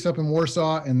orthopedics up in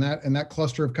Warsaw and that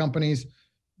cluster of companies,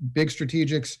 big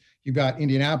strategics. You've got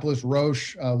Indianapolis,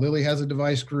 Roche, Lilly has a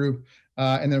device group.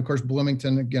 And then, of course,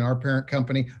 Bloomington, again, our parent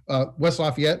company. West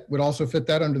Lafayette would also fit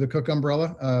that under the Cook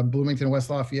umbrella, Bloomington, West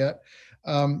Lafayette.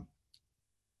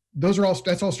 That's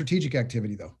all strategic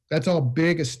activity, though. That's all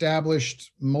big,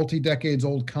 established, multi-decades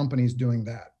old companies doing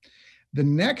that. The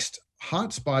next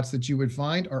hotspots that you would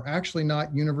find are actually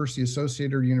not university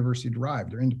associated or university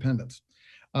derived. They're independents.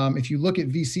 If you look at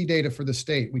VC data for the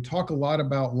state, we talk a lot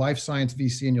about life science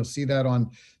VC, and you'll see that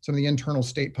on some of the internal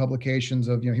state publications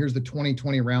of, here's the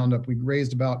 2020 roundup. We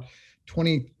raised about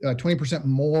 20%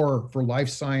 more for life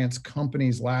science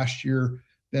companies last year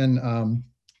than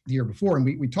the year before. And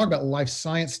we talk about life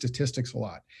science statistics a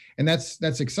lot. And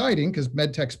that's exciting because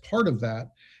MedTech's part of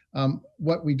that.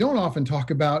 What we don't often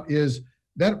talk about is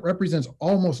that represents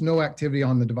almost no activity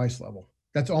on the device level.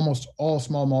 That's almost all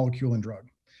small molecule and drug.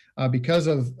 Because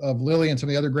of Lilly and some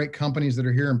of the other great companies that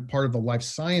are here and part of the life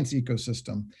science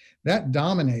ecosystem, that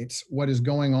dominates what is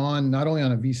going on, not only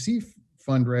on a VC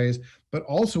fundraise, but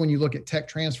also when you look at tech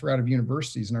transfer out of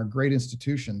universities and our great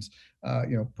institutions,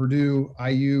 Purdue,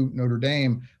 IU, Notre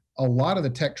Dame. A lot of the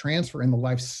tech transfer in the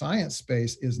life science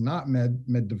space is not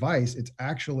med device, it's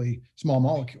actually small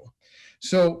molecule.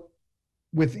 So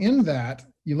within that,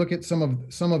 you look at some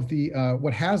of the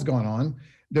what has gone on.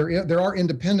 There are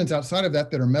independents outside of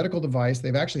that are medical device.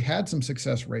 They've actually had some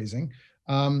success raising,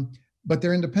 but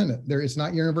they're independent. It's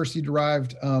not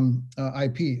university-derived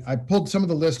IP. I pulled some of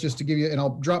the lists just to give you, and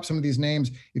I'll drop some of these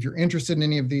names. If you're interested in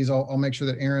any of these, I'll make sure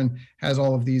that Aaron has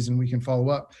all of these and we can follow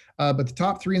up. But the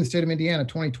top three in the state of Indiana,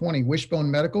 2020,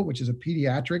 Wishbone Medical, which is a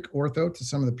pediatric ortho to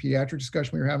some of the pediatric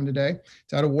discussion we were having today.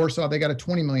 It's out of Warsaw. They got a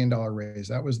 $20 million raise.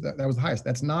 That was the highest.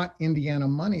 That's not Indiana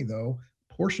money, though.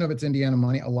 Portion of it's Indiana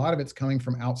money. A lot of it's coming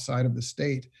from outside of the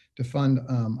state to fund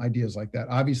ideas like that,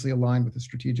 obviously aligned with the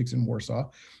strategics in Warsaw.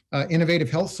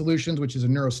 Innovative Health Solutions, which is a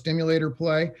neurostimulator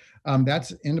play.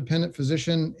 That's independent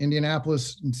physician,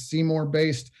 Indianapolis,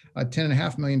 Seymour-based,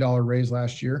 $10.5 million raise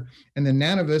last year. And then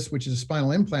Nanovis, which is a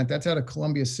spinal implant, that's out of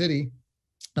Columbia City.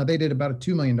 They did about a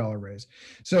 $2 million raise.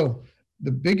 So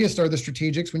the biggest are the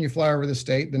strategics when you fly over the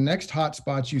state. The next hot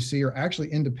spots you see are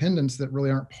actually independents that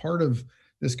really aren't part of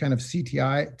this kind of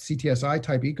CTSI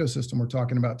type ecosystem we're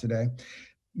talking about today.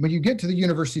 When you get to the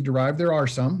university derived, there are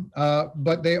some,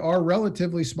 but they are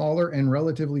relatively smaller and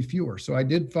relatively fewer. So I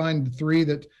did find three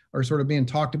that are sort of being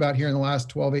talked about here in the last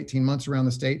 12, 18 months around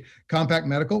the state. Compact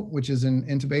Medical, which is an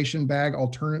intubation bag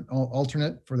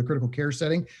alternate for the critical care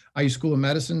setting. IU School of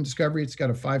Medicine Discovery, it's got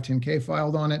a 510K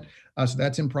filed on it. So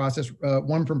that's in process.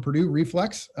 One from Purdue,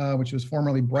 Reflex, which was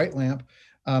formerly Bright Lamp.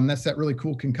 That's that really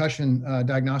cool concussion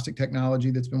diagnostic technology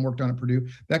that's been worked on at Purdue.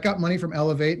 That got money from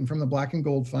Elevate and from the Black and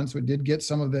Gold Fund, so it did get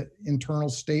some of the internal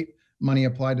state money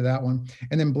applied to that one.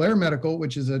 And then Blair Medical,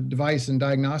 which is a device and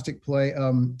diagnostic play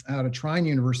out of Trine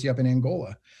University up in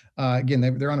Angola. Again,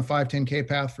 they're on a 510K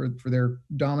path for their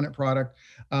dominant product.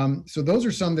 So those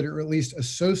are some that are at least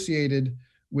associated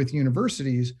with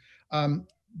universities.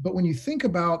 But when you think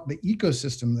about the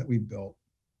ecosystem that we've built,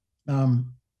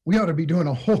 we ought to be doing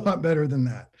a whole lot better than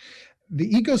that. The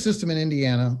ecosystem in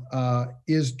Indiana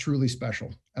is truly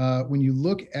special. When you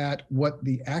look at what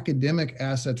the academic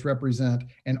assets represent,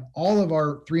 and all of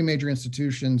our three major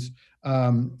institutions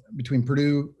between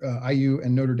Purdue, IU,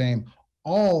 and Notre Dame,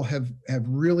 all have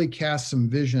really cast some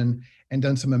vision and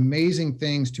done some amazing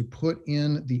things to put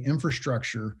in the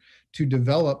infrastructure to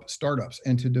develop startups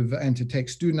and to take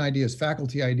student ideas,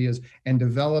 faculty ideas, and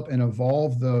develop and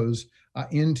evolve those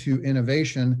into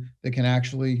innovation that can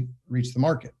actually reach the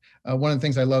market. One of the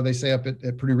things I love, they say up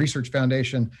at Purdue Research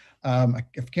Foundation, I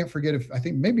can't forget I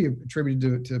think maybe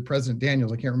attributed to President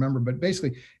Daniels, I can't remember, but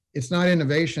basically it's not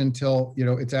innovation until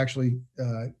it's actually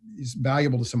is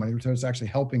valuable to somebody, so it's actually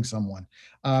helping someone.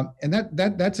 And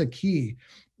that's a key.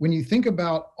 When you think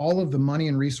about all of the money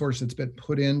and resource that's been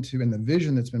put into and the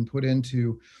vision that's been put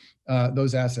into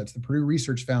those assets, the Purdue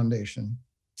Research Foundation,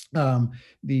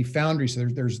 The foundry, so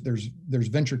there's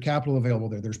venture capital available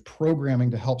there. There's programming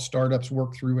to help startups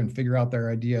work through and figure out their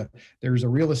idea. There's a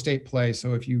real estate play.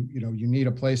 So if you need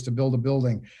a place to build a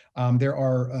building, there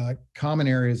are common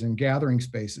areas and gathering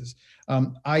spaces.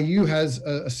 IU has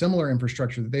a similar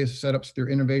infrastructure that they've set up through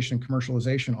Innovation and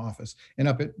Commercialization Office. And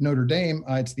up at Notre Dame,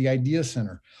 it's the Idea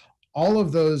Center. All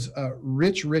of those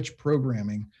rich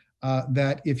programming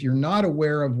that if you're not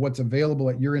aware of what's available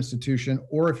at your institution,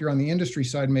 or if you're on the industry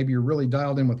side, maybe you're really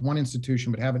dialed in with one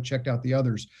institution but haven't checked out the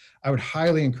others, I would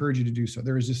highly encourage you to do so.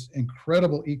 There is this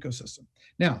incredible ecosystem.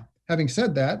 Now, having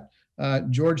said that,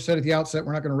 George said at the outset,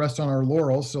 we're not going to rest on our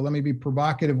laurels. So let me be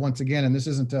provocative once again. And this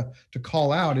isn't to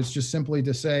call out, it's just simply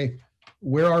to say,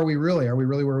 where are we really? Are we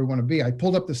really where we want to be? I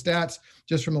pulled up the stats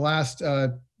just from the last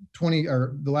the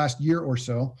last year or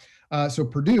so. So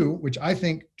Purdue, which I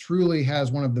think truly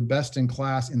has one of the best in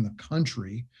class in the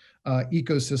country,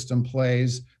 ecosystem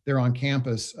plays there on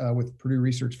campus with Purdue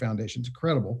Research Foundation. It's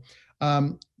incredible.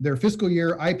 Their fiscal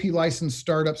year IP licensed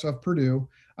startups of Purdue,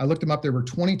 I looked them up. There were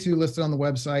 22 listed on the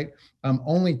website.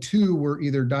 Only 2 were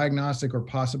either diagnostic or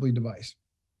possibly device.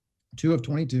 2 of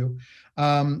 22.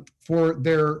 For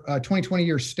their 2020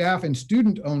 year staff and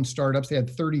student-owned startups, they had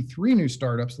 33 new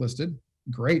startups listed.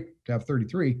 Great to have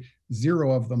 33.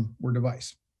 0 of them were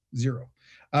device. 0.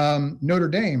 Notre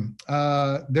Dame,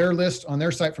 their list on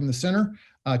their site from the center,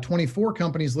 24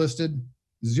 companies listed,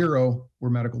 0 were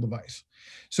medical device.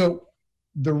 So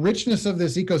the richness of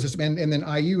this ecosystem, and then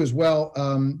IU as well,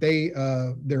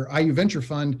 their IU Venture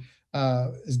Fund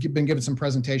has been given some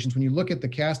presentations. When you look at the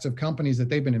cast of companies that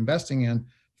they've been investing in,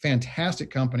 fantastic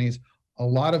companies, a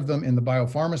lot of them in the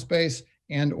biopharma space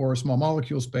and or small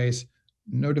molecule space.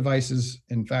 No devices,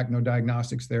 in fact, no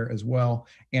diagnostics there as well.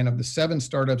 And of the 7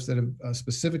 startups that have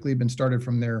specifically been started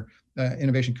from their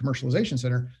Innovation Commercialization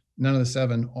Center, none of the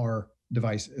 7 are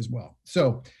device as well.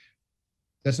 So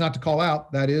that's not to call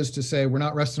out, that is to say we're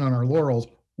not resting on our laurels.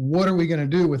 What are we going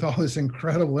to do with all this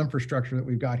incredible infrastructure that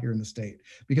we've got here in the state?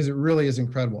 Because it really is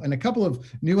incredible. And a couple of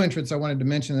new entrants I wanted to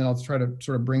mention, and I'll try to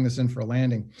sort of bring this in for a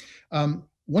landing.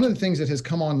 One of the things that has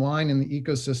come online in the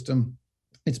ecosystem,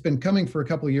 it's been coming for a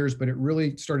couple of years, but it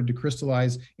really started to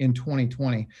crystallize in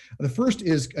 2020. The first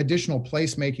is additional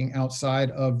placemaking outside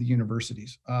of the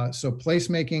universities. So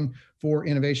placemaking for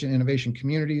innovation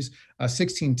communities.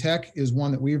 16 Tech is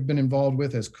one that we've been involved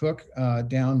with as Cook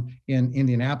down in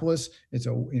Indianapolis. It's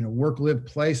a work, live,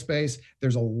 play space.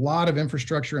 There's a lot of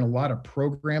infrastructure and a lot of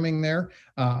programming there.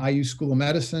 IU School of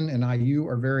Medicine and IU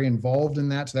are very involved in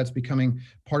that. So that's becoming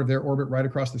part of their orbit right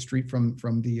across the street from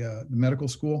the medical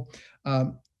school.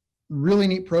 Really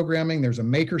neat programming. There's a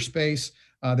maker space.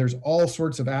 There's all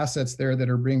sorts of assets there that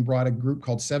are being brought. A group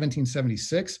called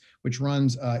 1776, which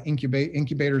runs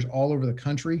incubators all over the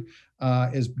country,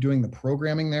 is doing the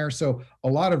programming there. So a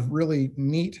lot of really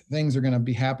neat things are going to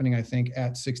be happening, I think,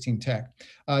 at 16 Tech.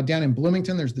 Down in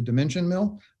Bloomington, there's the Dimension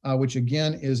Mill, which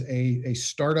again is a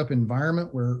startup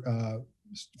environment where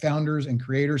founders and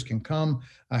creators can come,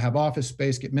 have office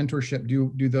space, get mentorship,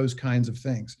 do those kinds of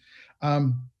things.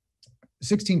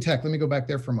 16 Tech, let me go back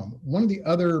there for a moment. One of the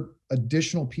other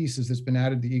additional pieces that's been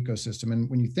added to the ecosystem, and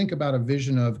when you think about a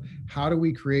vision of how do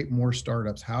we create more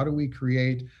startups, how do we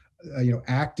create,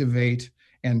 activate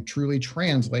and truly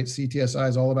translate, CTSI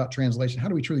is all about translation, how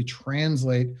do we truly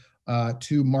translate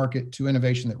to market, to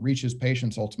innovation that reaches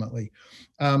patients ultimately?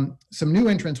 Some new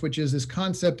entrants, which is this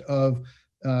concept of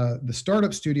the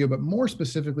startup studio, but more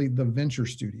specifically the venture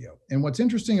studio. And what's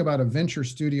interesting about a venture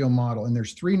studio model, and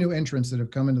there's 3 new entrants that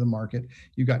have come into the market.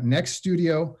 You've got Next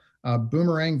Studio,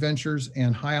 Boomerang Ventures,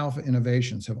 and High Alpha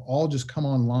Innovations have all just come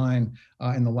online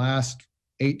in the last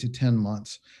 8 to 10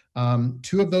 months.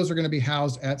 2 of those are going to be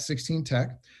housed at 16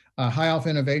 Tech. High Alpha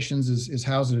Innovations is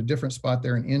housed at a different spot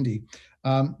there in Indy.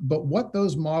 But what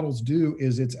those models do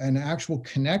is it's an actual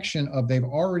connection of they've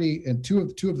already, and two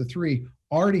of the 3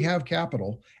 already have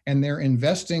capital, and they're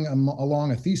investing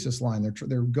along a thesis line.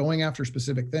 They're going after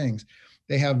specific things.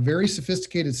 They have very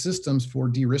sophisticated systems for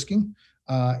de-risking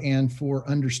and for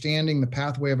understanding the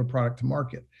pathway of a product to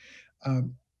market.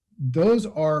 Those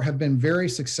have been very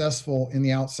successful in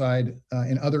the outside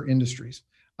in other industries.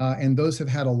 And those have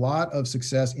had a lot of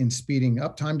success in speeding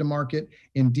up time to market,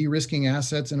 in de-risking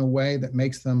assets in a way that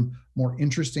makes them more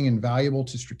interesting and valuable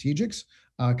to strategics,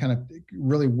 kind of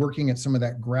really working at some of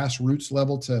that grassroots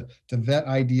level to vet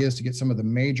ideas, to get some of the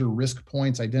major risk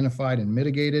points identified and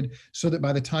mitigated, so that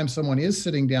by the time someone is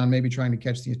sitting down, maybe trying to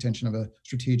catch the attention of a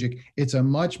strategic, it's a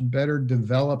much better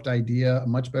developed idea, a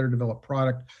much better developed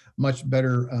product, much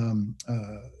better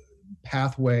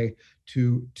pathway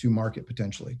to market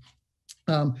potentially.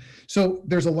 So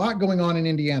there's a lot going on in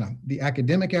Indiana. The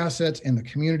academic assets and the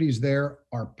communities there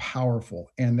are powerful,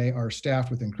 and they are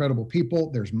staffed with incredible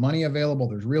people. There's money available,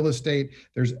 there's real estate,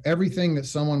 there's everything that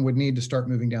someone would need to start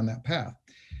moving down that path.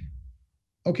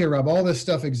 Okay, Rob, all this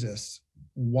stuff exists.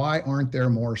 Why aren't there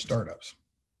more startups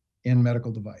in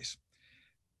medical device?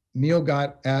 Neal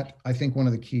got at, I think, one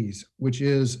of the keys, which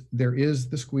is there is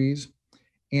the squeeze.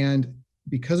 And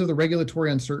because of the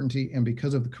regulatory uncertainty and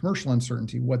because of the commercial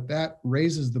uncertainty, what that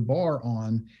raises the bar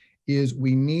on is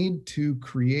we need to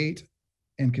create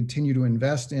and continue to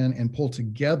invest in and pull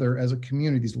together as a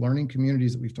community, these learning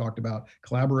communities that we've talked about,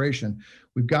 collaboration.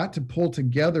 We've got to pull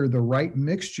together the right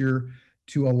mixture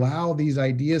to allow these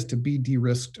ideas to be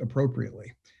de-risked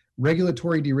appropriately.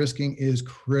 Regulatory de-risking is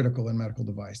critical in medical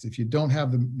device. If you don't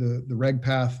have the reg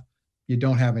path, you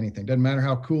don't have anything. Doesn't matter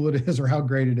how cool it is or how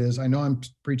great it is. I know I'm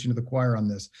preaching to the choir on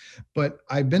this, but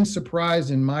I've been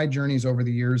surprised in my journeys over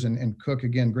the years, and Cook,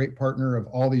 again, great partner of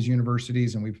all these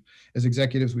universities. And we've, as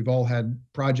executives, we've all had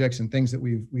projects and things that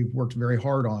we've worked very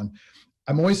hard on.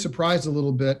 I'm always surprised a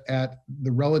little bit at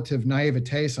the relative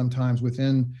naivete sometimes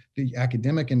within the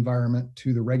academic environment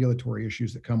to the regulatory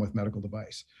issues that come with medical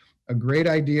device. A great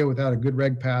idea without a good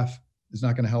reg path is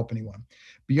not going to help anyone.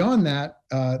 Beyond that,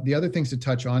 the other things to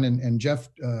touch on, and Jeff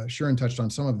Shuren touched on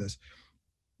some of this,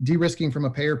 de-risking from a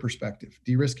payer perspective,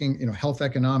 de-risking, health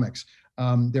economics.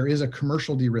 There is a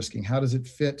commercial de-risking. How does it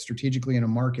fit strategically in a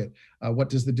market? What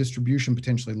does the distribution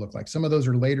potentially look like? Some of those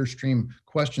are later stream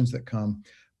questions that come,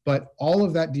 but all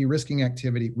of that de-risking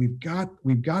activity, we've got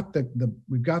the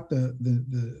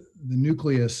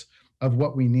nucleus of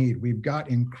what we need. We've got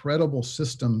incredible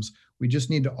systems. We just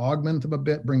need to augment them a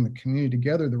bit, bring the community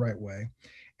together the right way.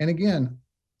 And again,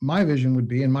 my vision would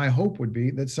be, and my hope would be,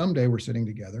 that someday we're sitting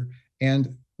together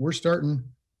and we're starting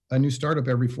a new startup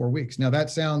every 4 weeks. Now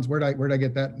that sounds, where'd I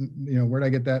get that, where'd I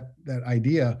get that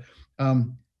idea?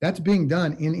 That's being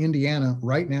done in Indiana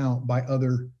right now by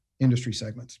other industry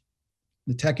segments.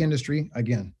 The tech industry,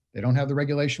 again, they don't have the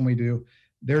regulation we do.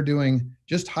 They're doing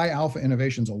just high alpha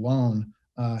innovations alone,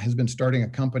 has been starting a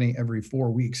company every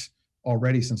 4 weeks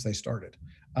already since they started.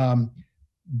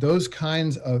 That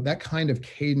kind of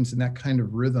cadence and that kind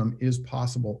of rhythm is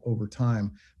possible over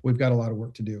time. We've got a lot of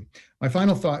work to do. My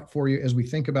final thought for you as we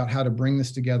think about how to bring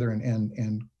this together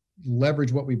and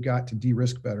leverage what we've got to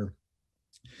de-risk better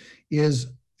is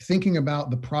thinking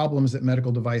about the problems that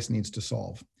medical device needs to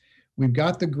solve. We've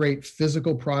got the great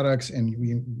physical products, and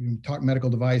we talk medical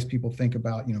device, people think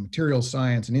about, materials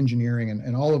science and engineering,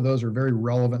 and all of those are very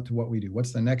relevant to what we do.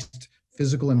 What's the next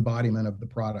physical embodiment of the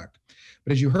product?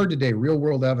 But as you heard today, real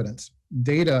world evidence,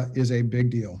 data is a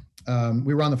big deal.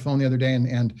 We were on the phone the other day,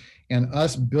 and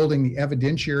us building the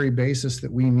evidentiary basis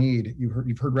that we need.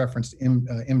 You've heard reference to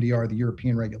MDR, the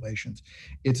European regulations.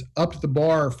 It's up to the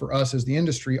bar for us as the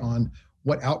industry on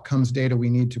what outcomes data we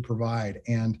need to provide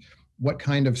and what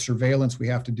kind of surveillance we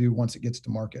have to do once it gets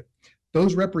to market.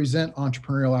 Those represent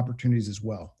entrepreneurial opportunities as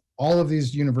well. All of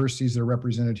these universities that are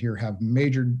represented here have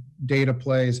major data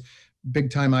plays,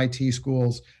 big time IT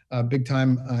schools, big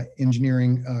time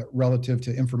engineering relative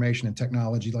to information and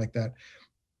technology like that.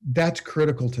 That's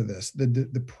critical to this.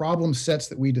 The problem sets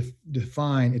that we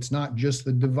define, it's not just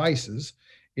the devices,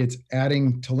 it's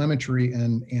adding telemetry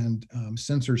and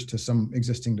sensors to some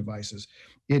existing devices.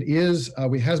 It is,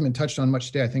 it hasn't been touched on much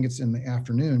today, I think it's in the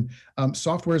afternoon,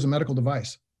 software as a medical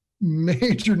device.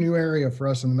 Major new area for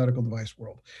us in the medical device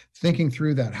world. Thinking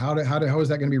through that, how is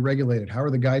that going to be regulated? How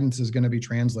are the guidances going to be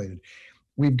translated?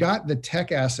 We've got the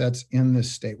tech assets in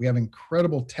this state. We have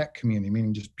incredible tech community,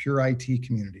 meaning just pure IT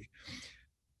community.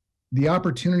 The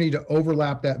opportunity to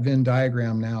overlap that Venn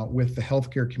diagram now with the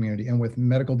healthcare community and with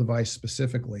medical device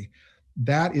specifically,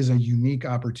 that is a unique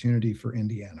opportunity for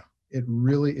Indiana. It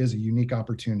really is a unique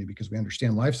opportunity because we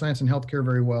understand life science and healthcare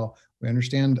very well. We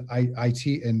understand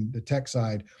IT and the tech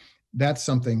side. That's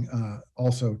something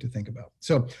also to think about.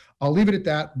 So I'll leave it at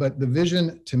that, but the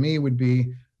vision to me would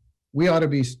be, we ought to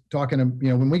be talking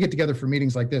to, when we get together for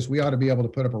meetings like this, we ought to be able to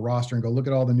put up a roster and go look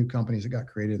at all the new companies that got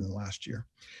created in the last year.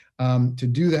 To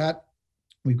do that,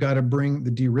 we've got to bring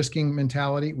the de-risking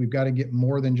mentality. We've got to get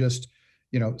more than just,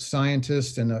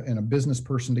 scientists and a business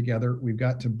person together. We've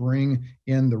got to bring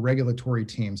in the regulatory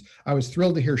teams. I was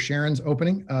thrilled to hear Sharon's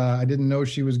opening. I didn't know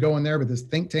she was going there, but this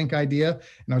think tank idea,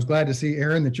 and I was glad to see,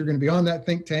 Aaron, that you're going to be on that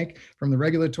think tank from the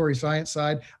regulatory science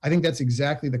side. I think that's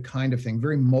exactly the kind of thing,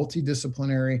 very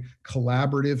multidisciplinary,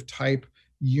 collaborative type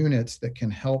units that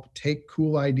can help take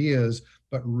cool ideas,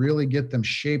 but really get them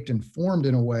shaped and formed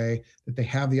in a way that they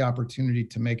have the opportunity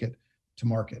to make it to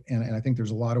market. And I think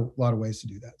there's a lot of ways to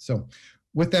do that. So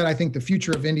with that, I think the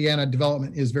future of Indiana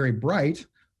development is very bright,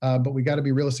 but we got to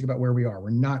be realistic about where we are. We're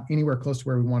not anywhere close to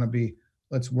where we want to be.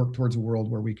 Let's work towards a world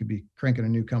where we could be cranking a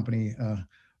new company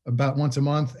about once a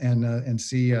month and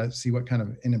see what kind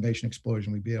of innovation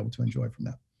explosion we'd be able to enjoy from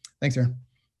that. Thanks, Aaron.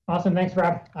 Awesome, thanks,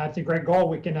 Rob. It's a great goal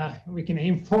we can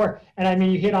aim for. And I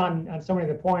mean, you hit on so many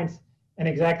of the points and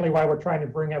exactly why we're trying to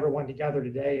bring everyone together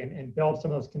today and build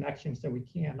some of those connections that we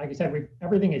can. Like I said,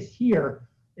 everything is here.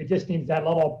 It just needs that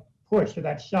little push or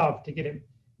that shove to get it,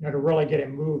 to really get it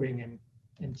moving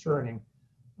and churning.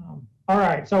 All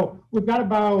right, so we've got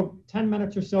about 10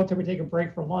 minutes or so till we take a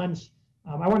break for lunch.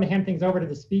 I want to hand things over to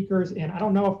the speakers, and I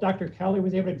don't know if Dr. Kelly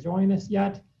was able to join us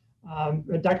yet.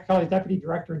 Dr. Kelly is Deputy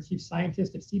Director and Chief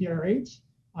Scientist at CDRH.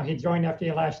 He joined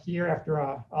FDA last year after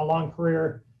a long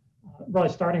career, really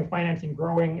starting, financing,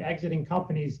 growing, exiting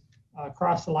companies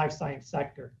across the life science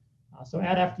sector. So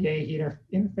at FDA, he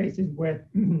interfaces with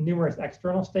numerous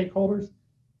external stakeholders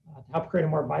to help create a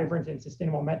more vibrant and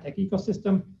sustainable medtech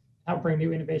ecosystem, help bring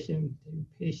new innovation to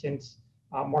patients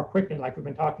more quickly, like we've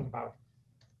been talking about.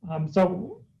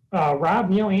 Rob,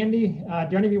 Neal, Andy,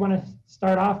 do any of you want to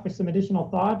start off with some additional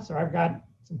thoughts, or I've got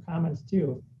some comments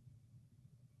too?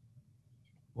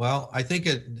 Well, I think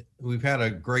we've had a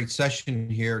great session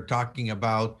here talking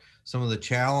about some of the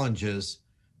challenges,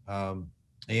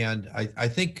 and I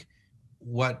think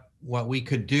what we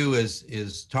could do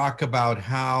is talk about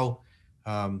how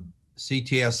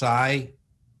CTSI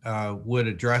would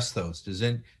address those.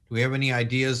 Do we have any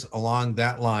ideas along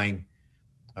that line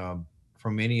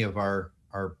from any of our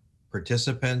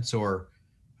participants or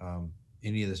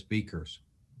any of the speakers?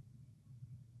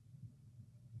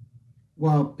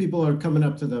 While people are coming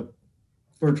up to the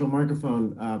virtual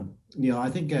microphone, Neal, I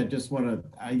think I just want to,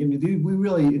 we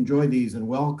really enjoy these and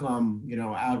welcome,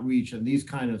 outreach and these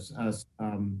kind of,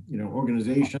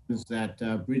 organizations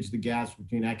that bridge the gaps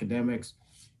between academics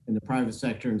and the private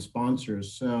sector and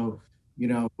sponsors. So,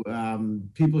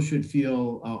 people should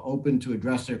feel open to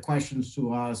address their questions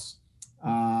to us,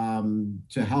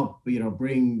 to help,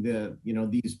 bring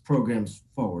these programs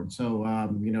forward. So,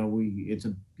 it's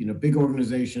a, big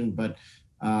organization, but,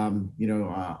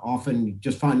 often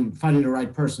just finding the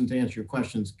right person to answer your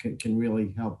questions can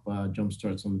really help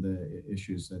jumpstart some of the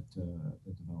issues that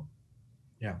develop.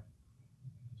 Yeah.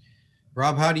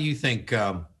 Rob, how do you think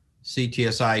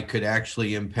CTSI could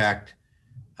actually impact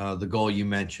the goal you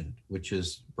mentioned, which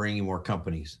is bringing more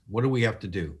companies? What do we have to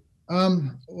do?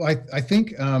 I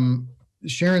think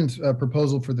Sharon's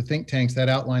proposal for the think tanks, that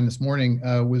outline this morning,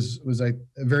 was a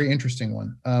very interesting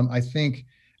one. I think,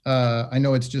 I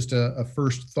know it's just a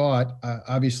first thought.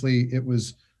 Obviously, it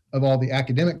was of all the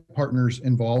academic partners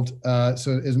involved.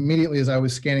 So as immediately as I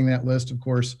was scanning that list, of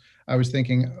course, I was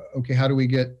thinking, okay, how do we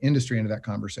get industry into that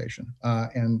conversation?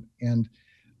 And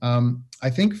I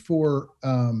think for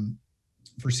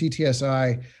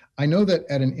CTSI, I know that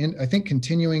I think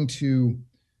continuing to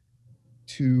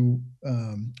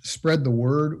spread the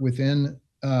word within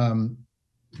the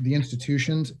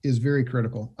institutions is very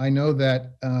critical. I know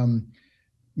that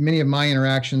many of my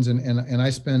interactions, and I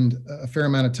spend a fair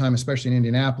amount of time, especially in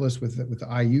Indianapolis, with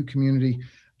the IU community.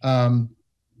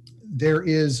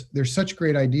 There's such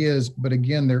great ideas, but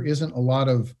again, there isn't a lot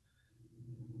of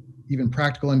even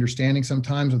practical understanding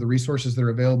sometimes of the resources that are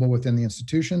available within the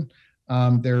institution.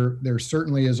 There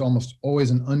certainly is almost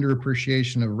always an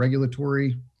underappreciation of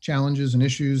regulatory challenges and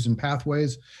issues and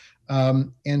pathways.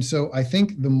 And so I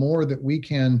think the more that we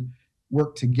can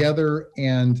work together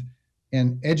and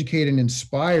educate and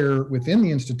inspire within the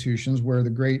institutions where the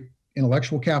great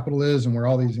intellectual capital is and where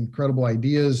all these incredible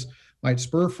ideas might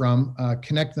spur from,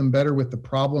 connect them better with the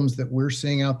problems that we're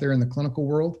seeing out there in the clinical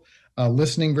world,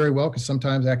 listening very well, because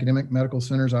sometimes academic medical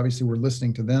centers, obviously we're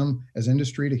listening to them as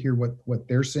industry to hear what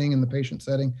they're seeing in the patient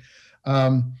setting.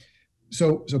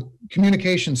 So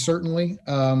communication certainly,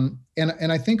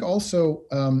 and I think also,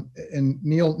 and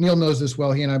Neal knows this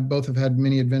well. He and I both have had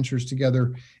many adventures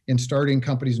together in starting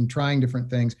companies and trying different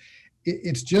things.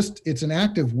 It's an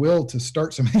act of will to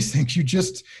start some of these things. You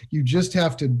just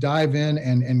have to dive in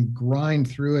and grind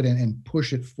through it and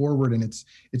push it forward. And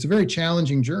it's a very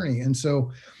challenging journey. And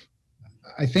so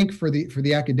I think for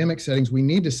the academic settings, we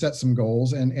need to set some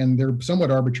goals, and they're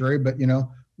somewhat arbitrary, but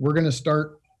we're going to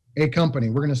start a company,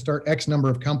 we're going to start X number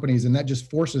of companies, and that just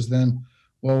forces then,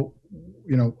 well,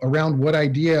 around what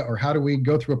idea, or how do we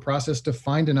go through a process to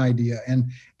find an idea, and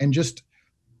just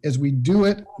as we do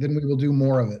it, then we will do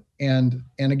more of it. And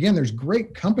again, there's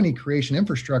great company creation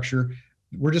infrastructure.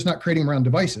 We're just not creating around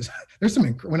devices. There's some,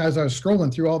 when I was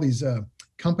scrolling through all these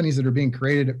companies that are being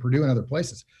created at Purdue and other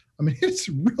places, I mean, it's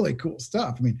really cool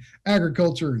stuff. I mean,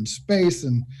 agriculture and space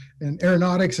and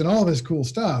aeronautics and all this cool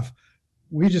stuff.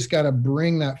 we just got to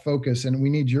bring that focus, and we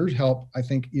need your help, I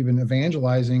think, even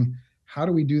evangelizing. How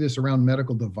do we do this around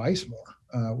medical device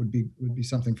more would be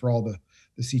something for all the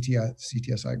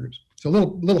CTSI groups. So a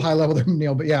little high level there,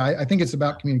 Neal, but yeah, I think it's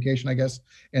about communication, I guess,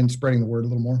 and spreading the word a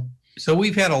little more. So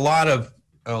we've had a lot of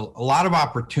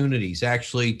opportunities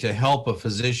actually to help a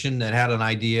physician that had an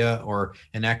idea, or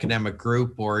an academic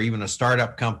group, or even a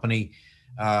startup company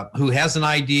who has an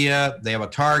idea, they have a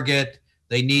target,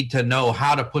 they need to know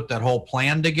how to put that whole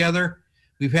plan together.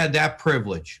 We've had that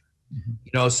privilege,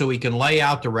 so we can lay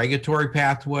out the regulatory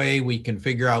pathway, we can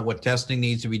figure out what testing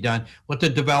needs to be done, what the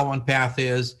development path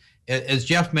is. As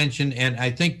Jeff mentioned, and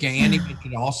I think Andy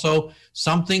mentioned also,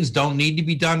 some things don't need to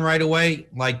be done right away,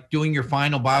 like doing your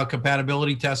final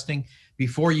biocompatibility testing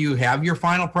before you have your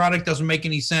final product doesn't make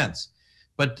any sense.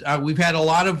 But we've had a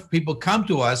lot of people come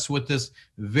to us with this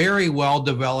very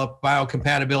well-developed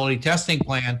biocompatibility testing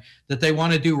plan that they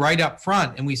want to do right up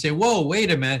front. And we say, whoa, wait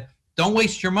a minute, don't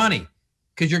waste your money,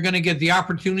 because you're going to get the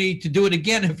opportunity to do it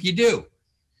again if you do,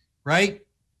 right?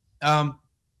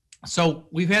 So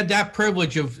we've had that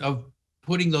privilege of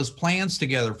putting those plans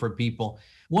together for people.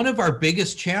 One of our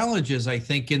biggest challenges, I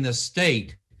think, in the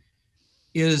state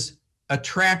is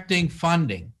attracting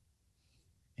funding.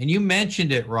 And you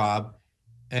mentioned it, Rob.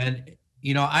 And,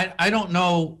 I don't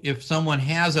know if someone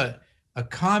has a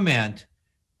comment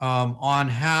on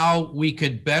how we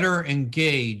could better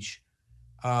engage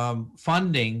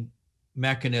funding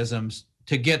mechanisms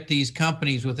to get these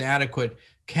companies with adequate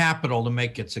capital to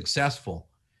make it successful.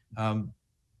 I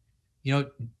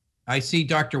see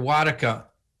Dr. Wadika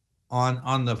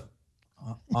on the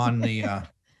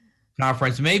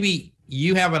conference. Maybe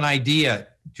you have an idea,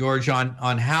 George,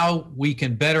 on how we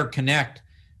can better connect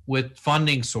with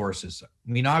funding sources.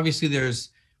 I mean, obviously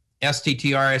there's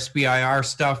STTR, SBIR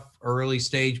stuff early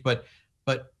stage, but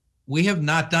we have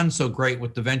not done so great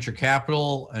with the venture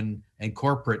capital and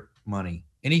corporate money.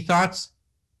 Any thoughts?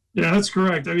 Yeah, that's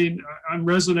correct. I mean, I'm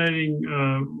resonating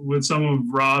with some of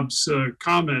Rob's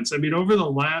comments. I mean, over the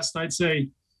last, I'd say,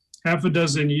 half a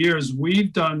dozen years,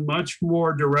 we've done much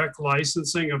more direct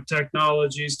licensing of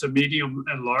technologies to medium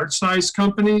and large size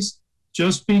companies,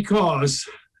 just because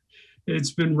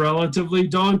it's been relatively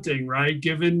daunting, right?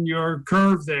 Given your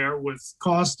curve there with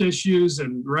cost issues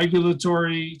and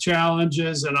regulatory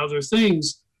challenges and other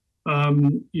things,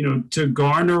 to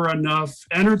garner enough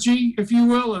energy, if you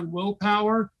will, and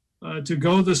willpower to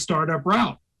go the startup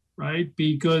route, right?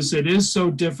 Because it is so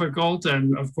difficult,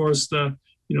 and of course the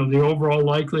overall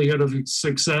likelihood of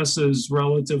success is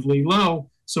relatively low.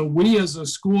 So we as a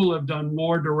school have done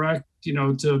more direct,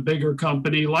 to bigger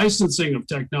company licensing of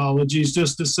technologies,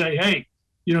 just to say, hey,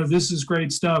 this is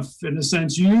great stuff. In a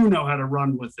sense, know how to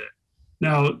run with it.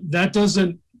 Now, that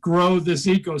doesn't grow this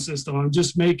ecosystem. I'm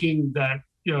just making that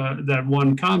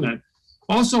one comment.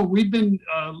 Also, we've been,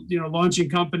 launching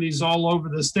companies all over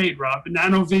the state, Rob.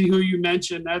 NanoV, who you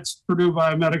mentioned, that's Purdue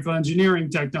Biomedical Engineering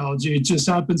Technology. It just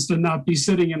happens to not be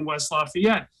sitting in West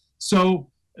Lafayette. So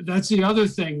that's the other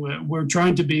thing. We're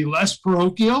trying to be less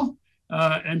parochial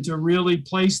and to really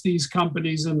place these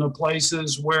companies in the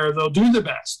places where they'll do the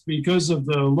best because of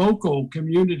the local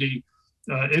community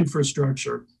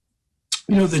infrastructure.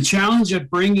 The challenge of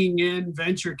bringing in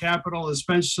venture capital,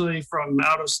 especially from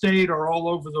out of state or all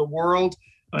over the world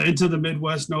into the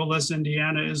Midwest, no less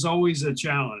Indiana, is always a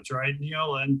challenge, right,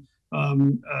 Neal? And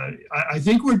I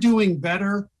think we're doing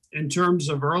better in terms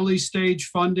of early stage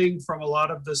funding from a lot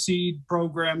of the seed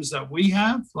programs that we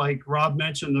have. Like Rob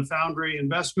mentioned, the Foundry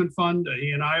Investment Fund,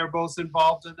 he and I are both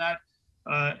involved in that.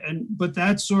 But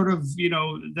that sort of,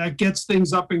 that gets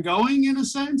things up and going in a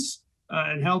sense.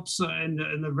 And helps in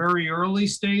the very early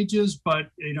stages, but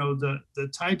the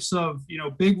types of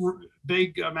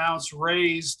big amounts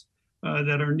raised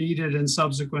that are needed in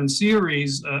subsequent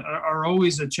series are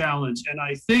always a challenge. And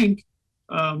I think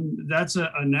that's a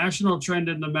national trend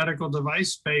in the medical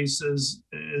device space is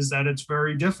that it's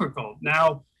very difficult.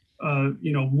 Now,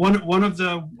 one of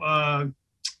the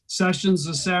sessions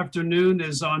this afternoon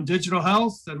is on digital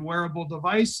health and wearable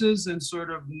devices and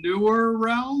sort of newer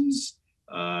realms.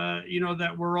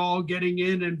 That we're all getting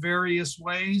in various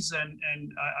ways.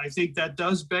 And I think that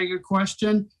does beg a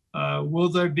question. Will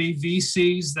there be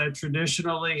VCs that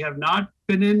traditionally have not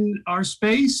been in our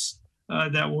space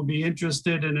that will be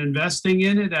interested in investing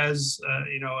in it as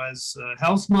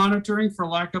health monitoring, for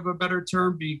lack of a better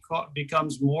term,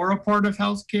 becomes more a part of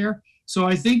healthcare? So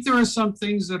I think there are some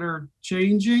things that are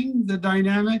changing the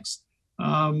dynamics.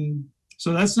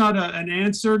 So that's not an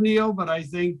answer, Neal, but I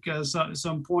think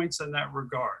some points in that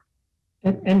regard.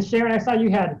 And Sharon, I saw you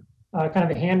had kind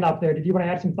of a hand up there. Did you want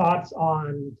to add some thoughts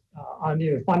on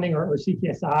either funding or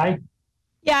CTSI?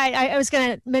 Yeah, I was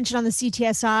going to mention on the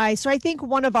CTSI. So I think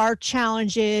one of our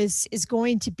challenges is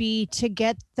going to be to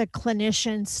get the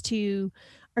clinicians to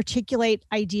articulate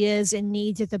ideas and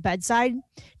needs at the bedside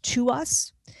to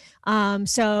us.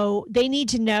 So they need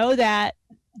to know that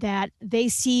they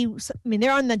see, I mean,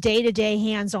 they're on the day-to-day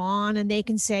hands-on, and they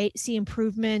can see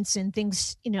improvements and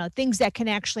things, things that can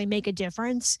actually make a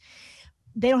difference.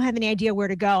 They don't have any idea where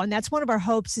to go. And that's one of our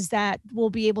hopes, is that we'll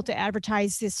be able to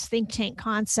advertise this think tank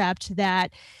concept,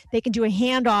 that they can do a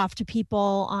handoff to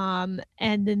people,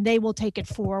 and then they will take it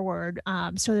forward,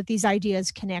 so that these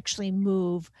ideas can actually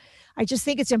move. I just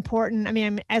think it's important. I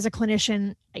mean, as a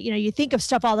clinician, you think of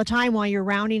stuff all the time while you're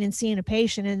rounding and seeing a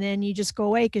patient, and then you just go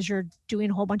away because you're doing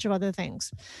a whole bunch of other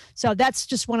things. So that's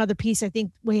just one other piece I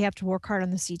think we have to work hard on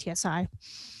the CTSI.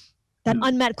 That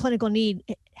unmet clinical need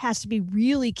has to be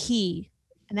really key.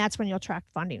 And that's when you'll attract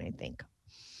funding, I think.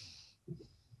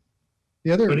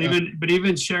 The other, but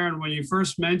even Sharon, when you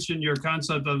first mentioned your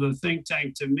concept of the think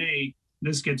tank, to me,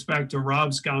 this gets back to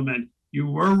Rob's comment. You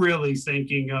were really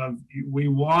thinking of, we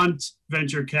want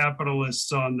venture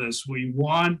capitalists on this. We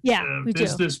want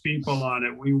business people on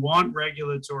it. We want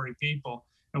regulatory people.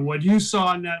 And what you saw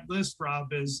on that list,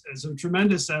 Rob, is a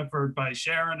tremendous effort by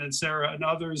Sharon and Sarah and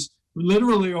others,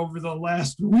 literally over the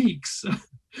last weeks,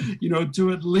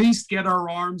 to at least get our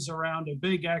arms around a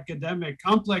big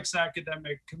complex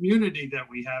academic community that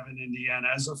we have in Indiana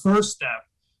as a first step.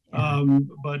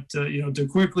 But to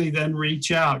quickly then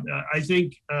reach out. I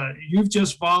think you've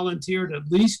just volunteered at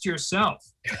least yourself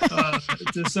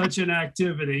to such an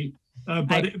activity,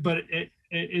 but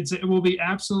it will be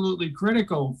absolutely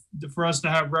critical for us to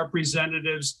have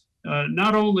representatives,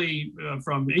 not only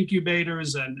from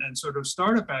incubators and sort of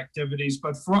startup activities,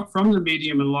 but from the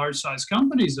medium and large size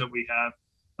companies that we have,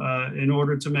 in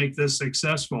order to make this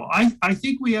successful. I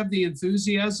think we have the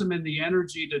enthusiasm and the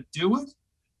energy to do it,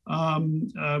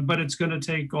 but it's going to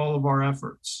take all of our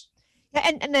efforts.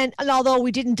 And although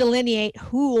we didn't delineate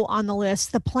who on the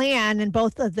list, the plan and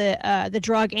both of the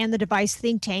drug and the device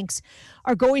think tanks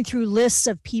are going through lists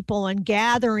of people and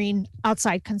gathering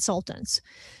outside consultants,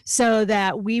 so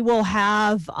that we will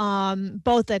have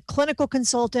both a clinical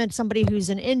consultant, somebody who's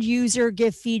an end user,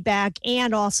 give feedback,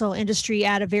 and also industry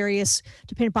at a various,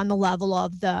 depending upon the level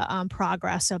of the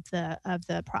progress of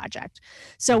the project.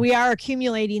 So we are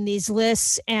accumulating these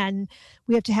lists, and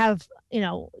we have to have,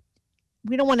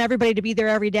 we don't want everybody to be there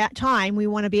every time. We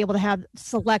want to be able to have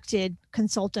selected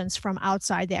consultants from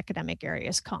outside the academic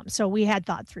areas come. So we had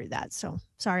thought through that. So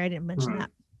sorry, I didn't mention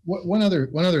that. One other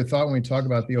thought when we talk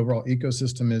about the overall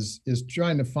ecosystem is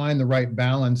trying to find the right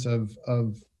balance of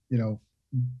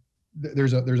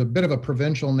there's a bit of a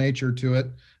provincial nature to it.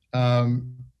 Cook,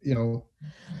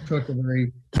 a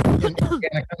very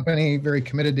Indiana company, very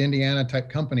committed to Indiana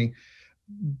type company.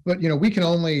 But we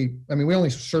only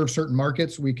serve certain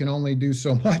markets. We can only do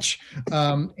so much,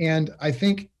 and I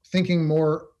think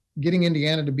getting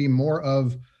Indiana to be more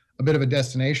of a bit of a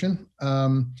destination,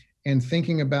 and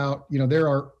thinking about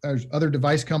there's other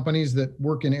device companies that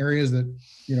work in areas that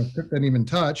Cook doesn't even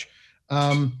touch.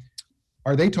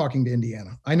 Are they talking to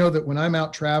Indiana? I know that when I'm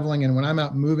out traveling and when I'm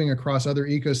out moving across other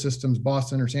ecosystems,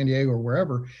 Boston or San Diego or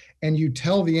wherever, and you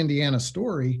tell the Indiana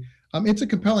story. It's a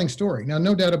compelling story. Now,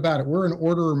 no doubt about it, we're an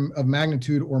order of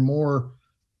magnitude or more,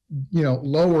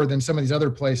 lower than some of these other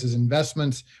places.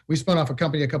 Investments, we spun off a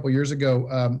company a couple of years ago,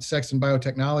 Sexton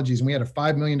Biotechnologies, and we had a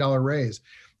 $5 million raise.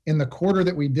 In the quarter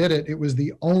that we did it, it was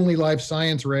the only life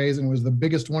science raise and was the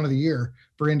biggest one of the year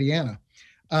for Indiana.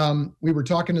 We were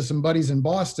talking to some buddies in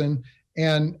Boston,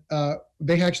 and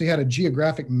they actually had a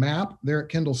geographic map there at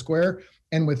Kendall Square.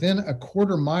 And within a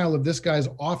quarter mile of this guy's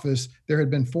office, there had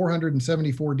been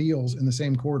 474 deals in the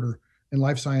same quarter in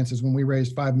life sciences when we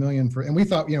raised $5 million and we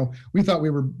thought we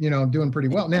were, doing pretty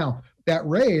well. Now that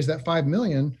raise, that $5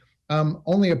 million,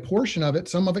 only a portion of it,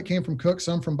 some of it came from Cook,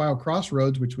 some from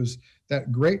BioCrossroads, which was that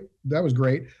was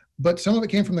great. But some of it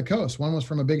came from the coast. One was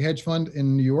from a big hedge fund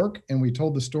in New York, and we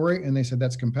told the story and they said,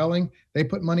 that's compelling. They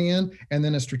put money in, and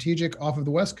then a strategic off of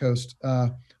the West Coast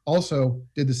also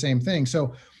did the same thing.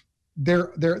 So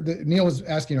Neal was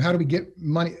asking, how do we get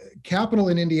money? Capital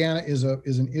in Indiana is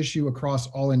an issue across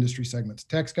all industry segments.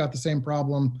 Tech's got the same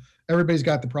problem. Everybody's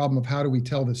got the problem of how do we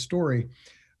tell this story?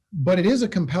 But it is a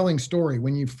compelling story.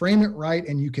 When you frame it right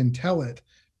and you can tell it,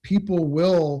 people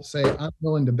will say, I'm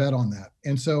willing to bet on that.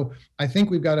 And so I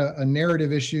think we've got a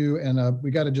narrative issue, and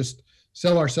we got to just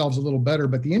sell ourselves a little better.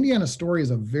 But the Indiana story is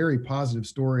a very positive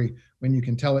story when you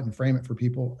can tell it and frame it for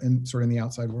people in the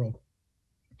outside world.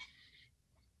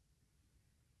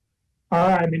 All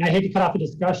right. I hate to cut off the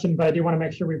discussion, but I do want to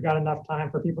make sure we've got enough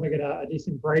time for people to get a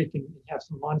decent break and have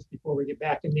some lunch before we get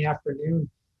back in the afternoon.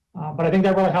 But I think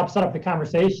that really helps set up the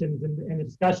conversations and the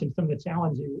discussion, some of the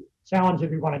challenges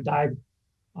we want to dive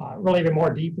really even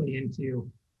more deeply into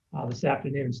this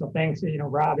afternoon. So thanks,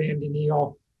 Rob, Andy,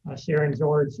 Neal, Sharon,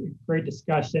 George, great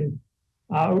discussion.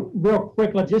 Real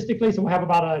quick logistically, so we'll have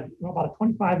about a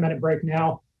 25-minute break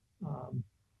now.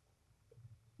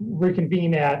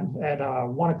 Reconvene at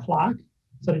 1 o'clock.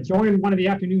 So to join one of the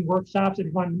afternoon workshops, if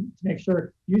you want to make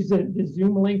sure, use the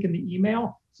Zoom link in the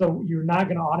email. So you're not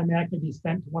going to automatically be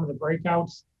sent to one of the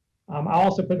breakouts. I'll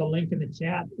also put the link in the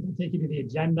chat. It'll take you to the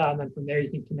agenda, and then from there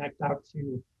you can connect out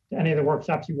to any of the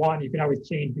workshops you want. You can always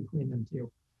change between them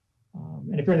too.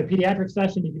 And if you're in the pediatric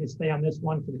session, you can just stay on this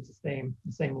one because it's the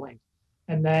same link.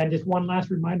 And then just one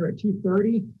last reminder at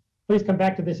 2:30, please come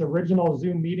back to this original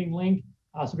Zoom meeting link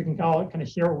so we can kind of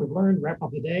share what we've learned, wrap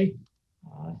up the day,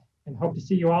 and hope to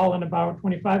see you all in about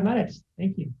 25 minutes.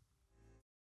 Thank you.